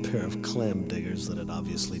wearing a pair of clam diggers that had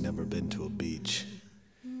obviously never been to a beach,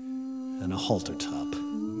 and a halter top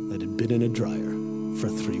that had been in a dryer for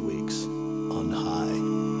 3 weeks on high.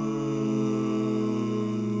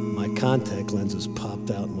 My contact lenses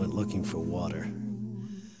popped out and went looking for water.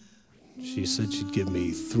 She said she'd give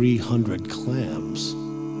me 300 clams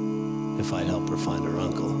if I'd help her find her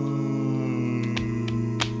uncle.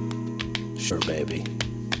 Sure, baby.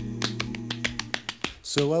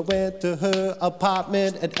 So I went to her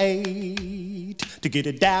apartment at 8 to get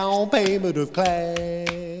a down payment of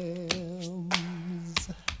clams.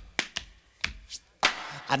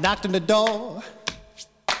 I knocked on the door.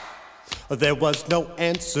 There was no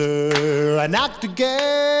answer. I knocked again,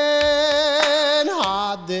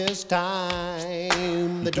 hard this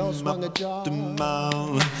time. The door swung ajar.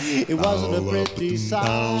 It wasn't a pretty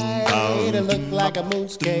sight. It looked like a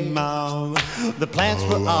moonscape. The plants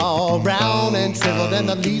were all brown and shriveled, and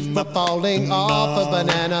the leaves were falling off a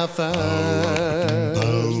banana fern.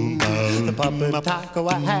 The puppet taco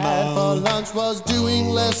I had for lunch was doing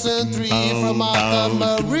lesson 3 from Martha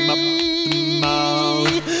Marie.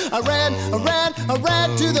 I ran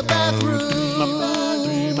to the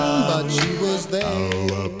bathroom, but she was there.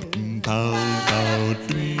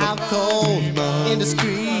 Out cold,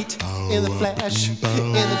 indiscreet, in the flesh, in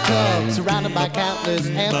the tub, surrounded by countless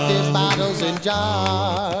empty bottles and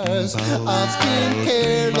jars of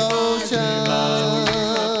skincare lotion.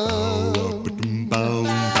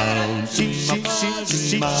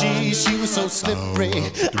 She was so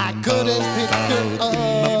slippery, I couldn't pick her up.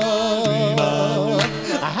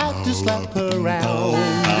 I had to slap her around.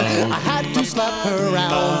 I had to slap her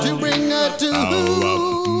around to bring her to.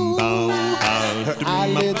 Her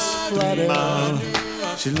eyelids fluttered.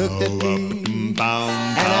 She looked at me, and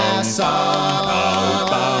I saw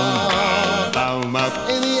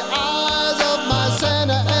in the eyes of my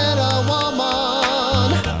Santa Ana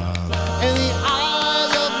woman, in the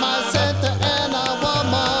eyes of my Santa Ana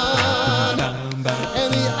woman, in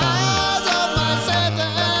the eyes of my Santa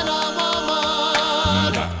Ana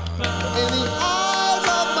woman, in the eyes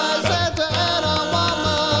of my Santa Ana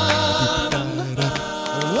woman.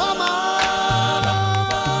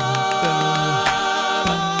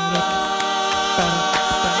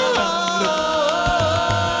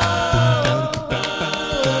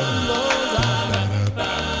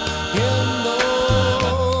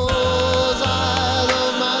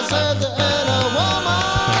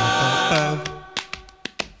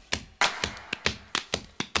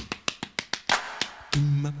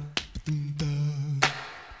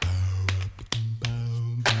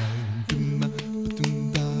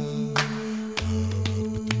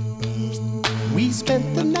 We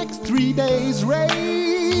spent the next 3 days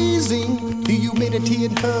raising the humidity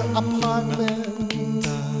in her apartment.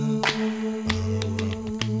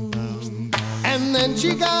 And then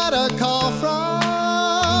she got a call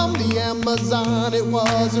from the Amazon. It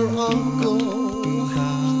was her uncle.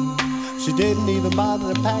 She didn't even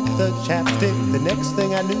bother to pack the chapstick. The next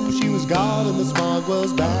thing I knew, she was gone and the smog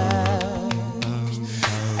was back.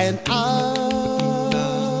 And I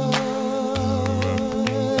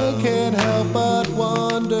can't help but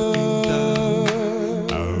wonder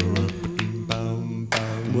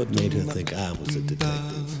what made her think I was a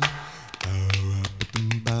detective.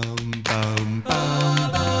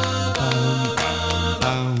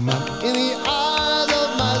 In the eyes of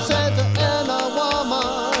my Santa and a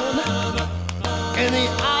woman, in the